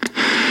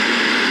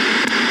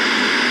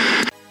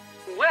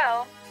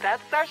 Well,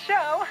 that's our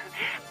show.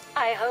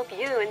 I hope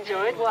you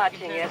enjoyed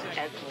watching it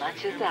as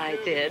much as I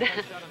did.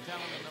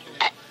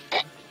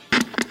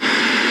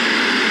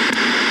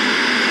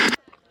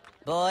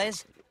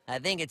 Boys, I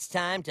think it's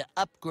time to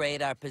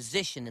upgrade our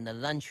position in the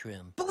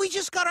lunchroom. But we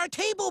just got our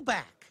table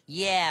back.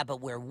 Yeah,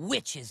 but we're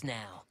witches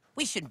now.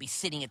 We shouldn't be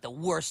sitting at the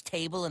worst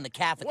table in the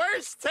cafe.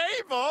 Worst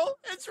table?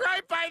 It's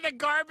right by the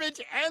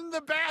garbage and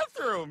the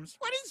bathrooms.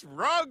 What is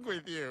wrong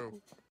with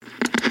you?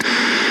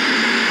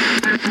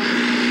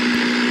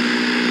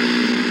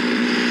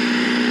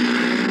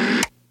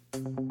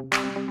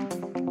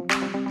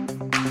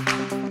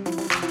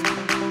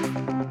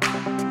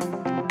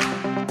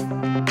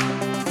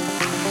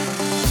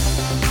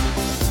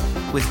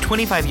 With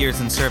 25 years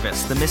in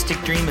service, the Mystic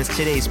Dream is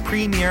today's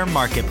premier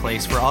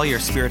marketplace for all your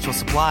spiritual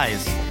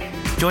supplies.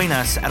 Join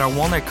us at our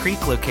Walnut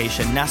Creek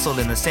location nestled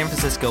in the San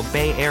Francisco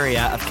Bay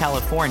Area of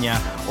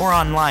California or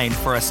online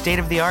for a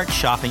state-of-the-art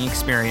shopping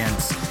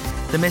experience.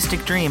 The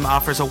Mystic Dream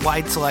offers a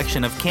wide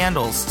selection of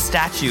candles,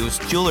 statues,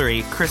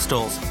 jewelry,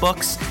 crystals,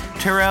 books,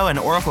 tarot and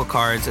oracle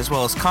cards, as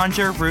well as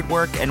conjure,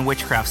 rootwork, and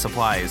witchcraft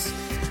supplies.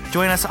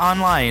 Join us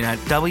online at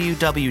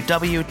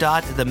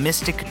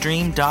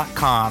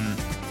www.themysticdream.com.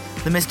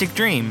 The Mystic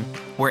Dream,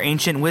 where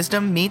ancient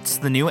wisdom meets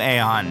the new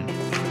aeon.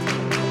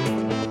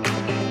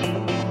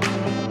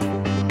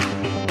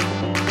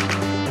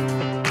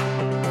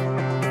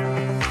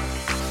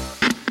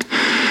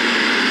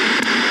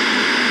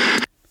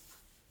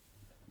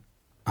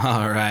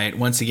 All right.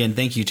 Once again,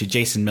 thank you to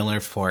Jason Miller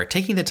for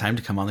taking the time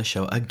to come on the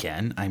show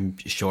again. I'm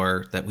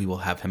sure that we will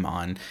have him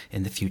on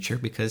in the future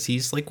because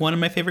he's like one of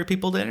my favorite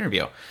people to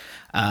interview.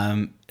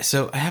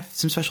 So I have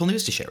some special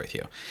news to share with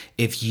you.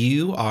 If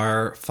you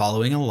are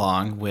following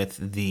along with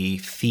the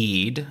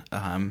feed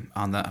on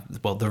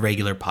the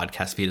regular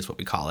podcast feed is what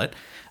we call it,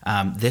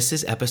 this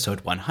is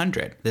episode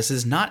 100. This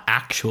is not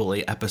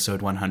actually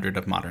episode 100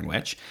 of Modern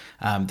Witch.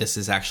 This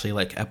is actually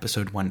like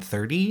episode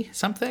 130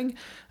 something,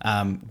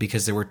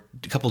 because there were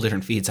a couple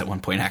different feeds at one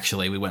point.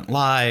 Actually, we went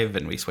live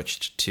and we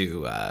switched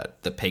to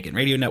the Pagan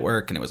Radio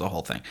Network, and it was a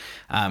whole thing.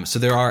 So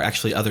there are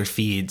actually other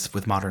feeds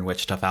with Modern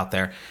Witch stuff out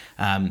there.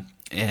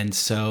 And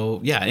so,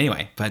 yeah,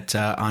 anyway, but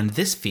on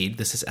this feed,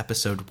 this is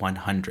episode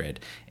 100,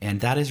 and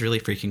that is really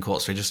freaking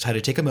cool. So I just had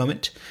to take a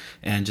moment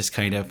and just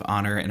kind of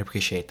honor and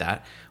appreciate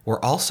that.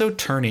 We're also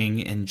turning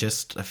in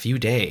just a few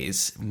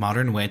days,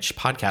 Modern Witch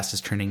podcast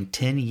is turning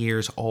 10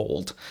 years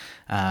old,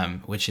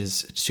 which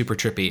is super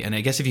trippy. And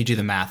I guess if you do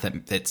the math,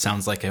 it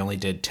sounds like I only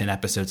did 10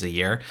 episodes a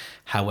year.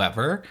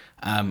 However,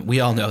 we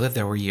all know that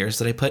there were years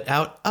that I put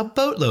out a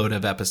boatload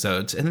of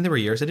episodes, and then there were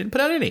years I didn't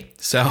put out any.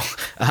 So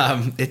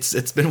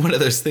it's been one of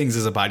those things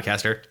as a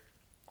podcaster.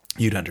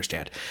 You'd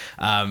understand.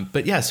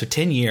 But yeah, so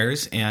 10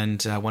 years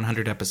and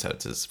 100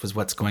 episodes was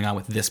what's going on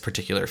with this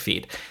particular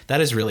feed. That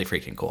is really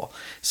freaking cool.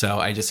 So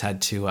I just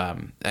had to,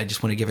 I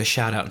just want to give a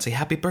shout out and say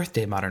happy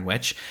birthday, Modern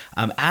Witch.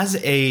 As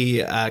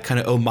a kind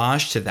of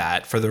homage to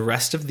that, for the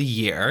rest of the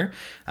year,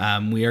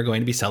 we are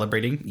going to be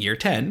celebrating year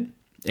 10.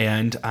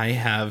 And I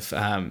have,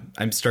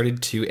 I'm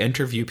started to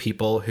interview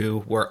people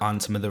who were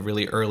on some of the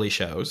really early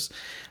shows,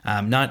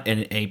 not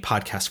in a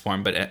podcast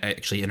form, but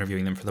actually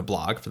interviewing them for the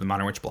blog, for the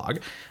Modern Witch blog.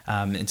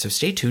 And so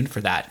stay tuned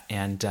for that.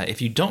 And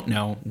if you don't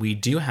know, we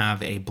do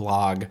have a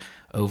blog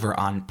over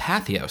on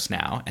Pathos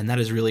now, and that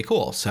is really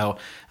cool. So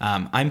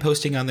I'm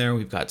posting on there.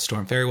 We've got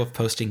Storm Fairywolf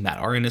posting,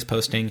 Matt Oren is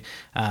posting,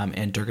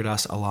 and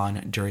Durgadas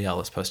Alan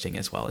Duriel is posting,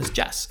 as well as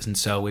Jess. And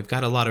so we've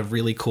got a lot of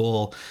really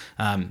cool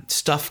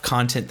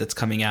content that's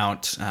coming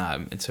out,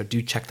 and so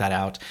do check that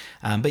out.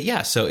 But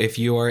yeah, so if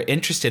you're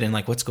interested in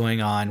like what's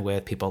going on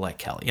with people like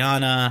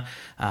Kellyanna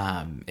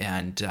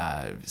and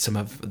some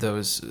of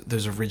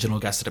those original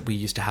guests that we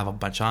used to have a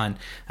bunch on,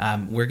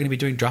 we're going to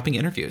be dropping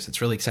interviews.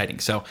 It's really exciting.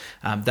 So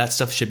that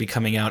stuff should be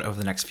coming out over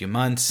the next few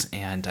months,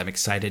 and I'm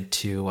excited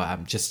to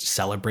just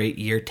celebrate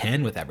year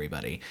 10 with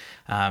everybody.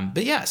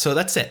 But yeah, so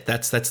that's it.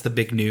 That's the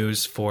big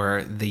news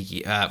for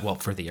the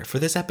for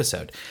this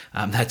episode.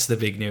 That's the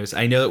big news.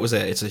 I know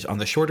it's on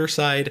the shorter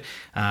side.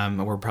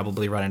 We're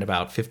probably running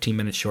about 15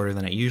 minutes shorter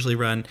than I usually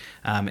run,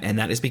 and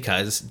that is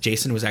because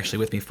Jason was actually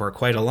with me for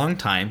quite a long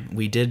time.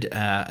 We did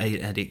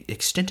an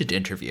extended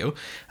interview,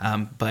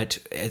 but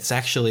it's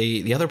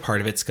actually the other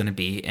part of it's going to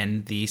be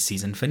in the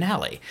season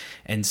finale.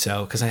 And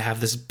so, because I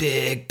have this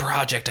big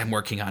project I'm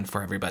working on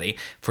for everybody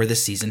for the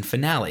season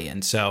finale,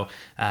 and so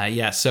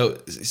so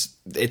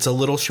it's a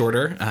little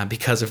shorter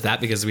because of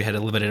that, because we had a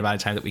limited amount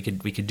of time that we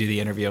could do the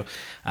interview.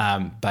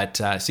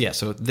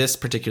 So this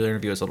particular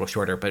interview is a little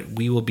shorter, but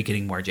we will be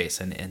getting more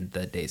Jason in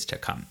the days to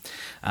come.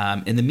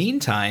 In the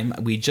meantime,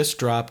 we just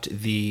dropped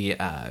the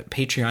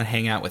Patreon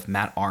hangout with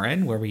Matt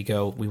Oren, where we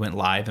went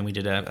live and we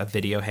did a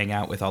video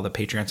hangout with all the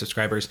Patreon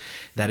subscribers.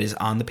 That is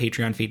on the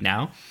Patreon feed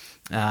now.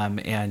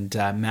 And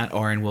Matt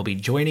Oren will be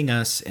joining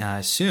us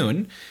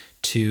soon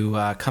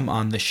to come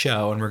on the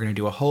show, and we're going to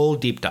do a whole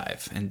deep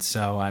dive. And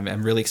so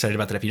I'm really excited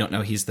about that. If you don't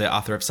know, he's the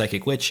author of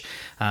Psychic Witch.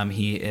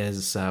 He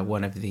is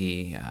one of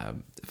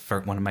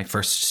my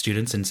first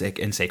students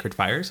in Sacred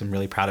Fires. I'm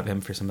really proud of him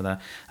for some of the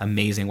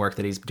amazing work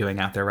that he's doing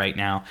out there right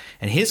now.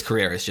 And his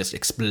career is just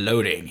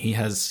exploding. He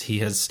has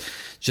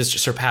just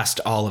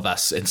surpassed all of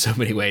us in so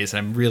many ways. And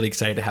I'm really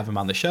excited to have him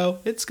on the show.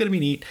 It's going to be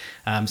neat.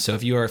 So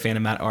if you are a fan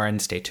of Matt Oren,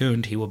 stay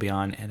tuned. He will be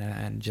on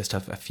in just a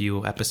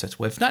few episodes.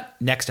 Well, if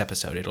not next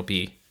episode, it'll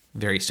be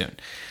very soon.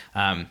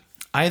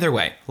 Either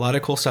way, a lot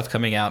of cool stuff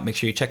coming out. Make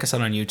sure you check us out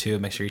on YouTube.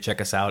 Make sure you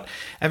check us out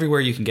everywhere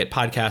you can get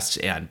podcasts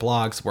and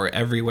blogs. We're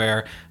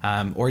everywhere.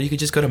 Or you could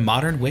just go to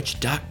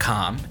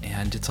modernwitch.com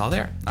and it's all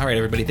there. All right,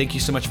 everybody. Thank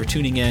you so much for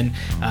tuning in.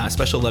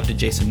 Special love to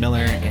Jason Miller,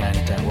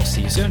 and we'll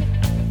see you soon.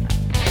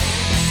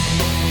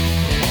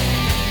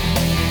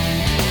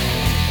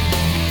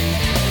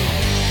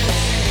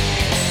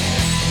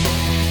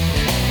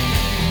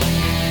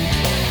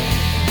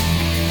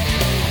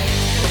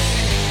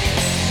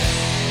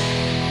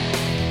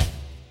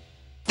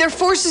 There are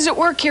forces at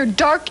work here,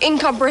 dark,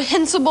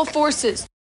 incomprehensible forces.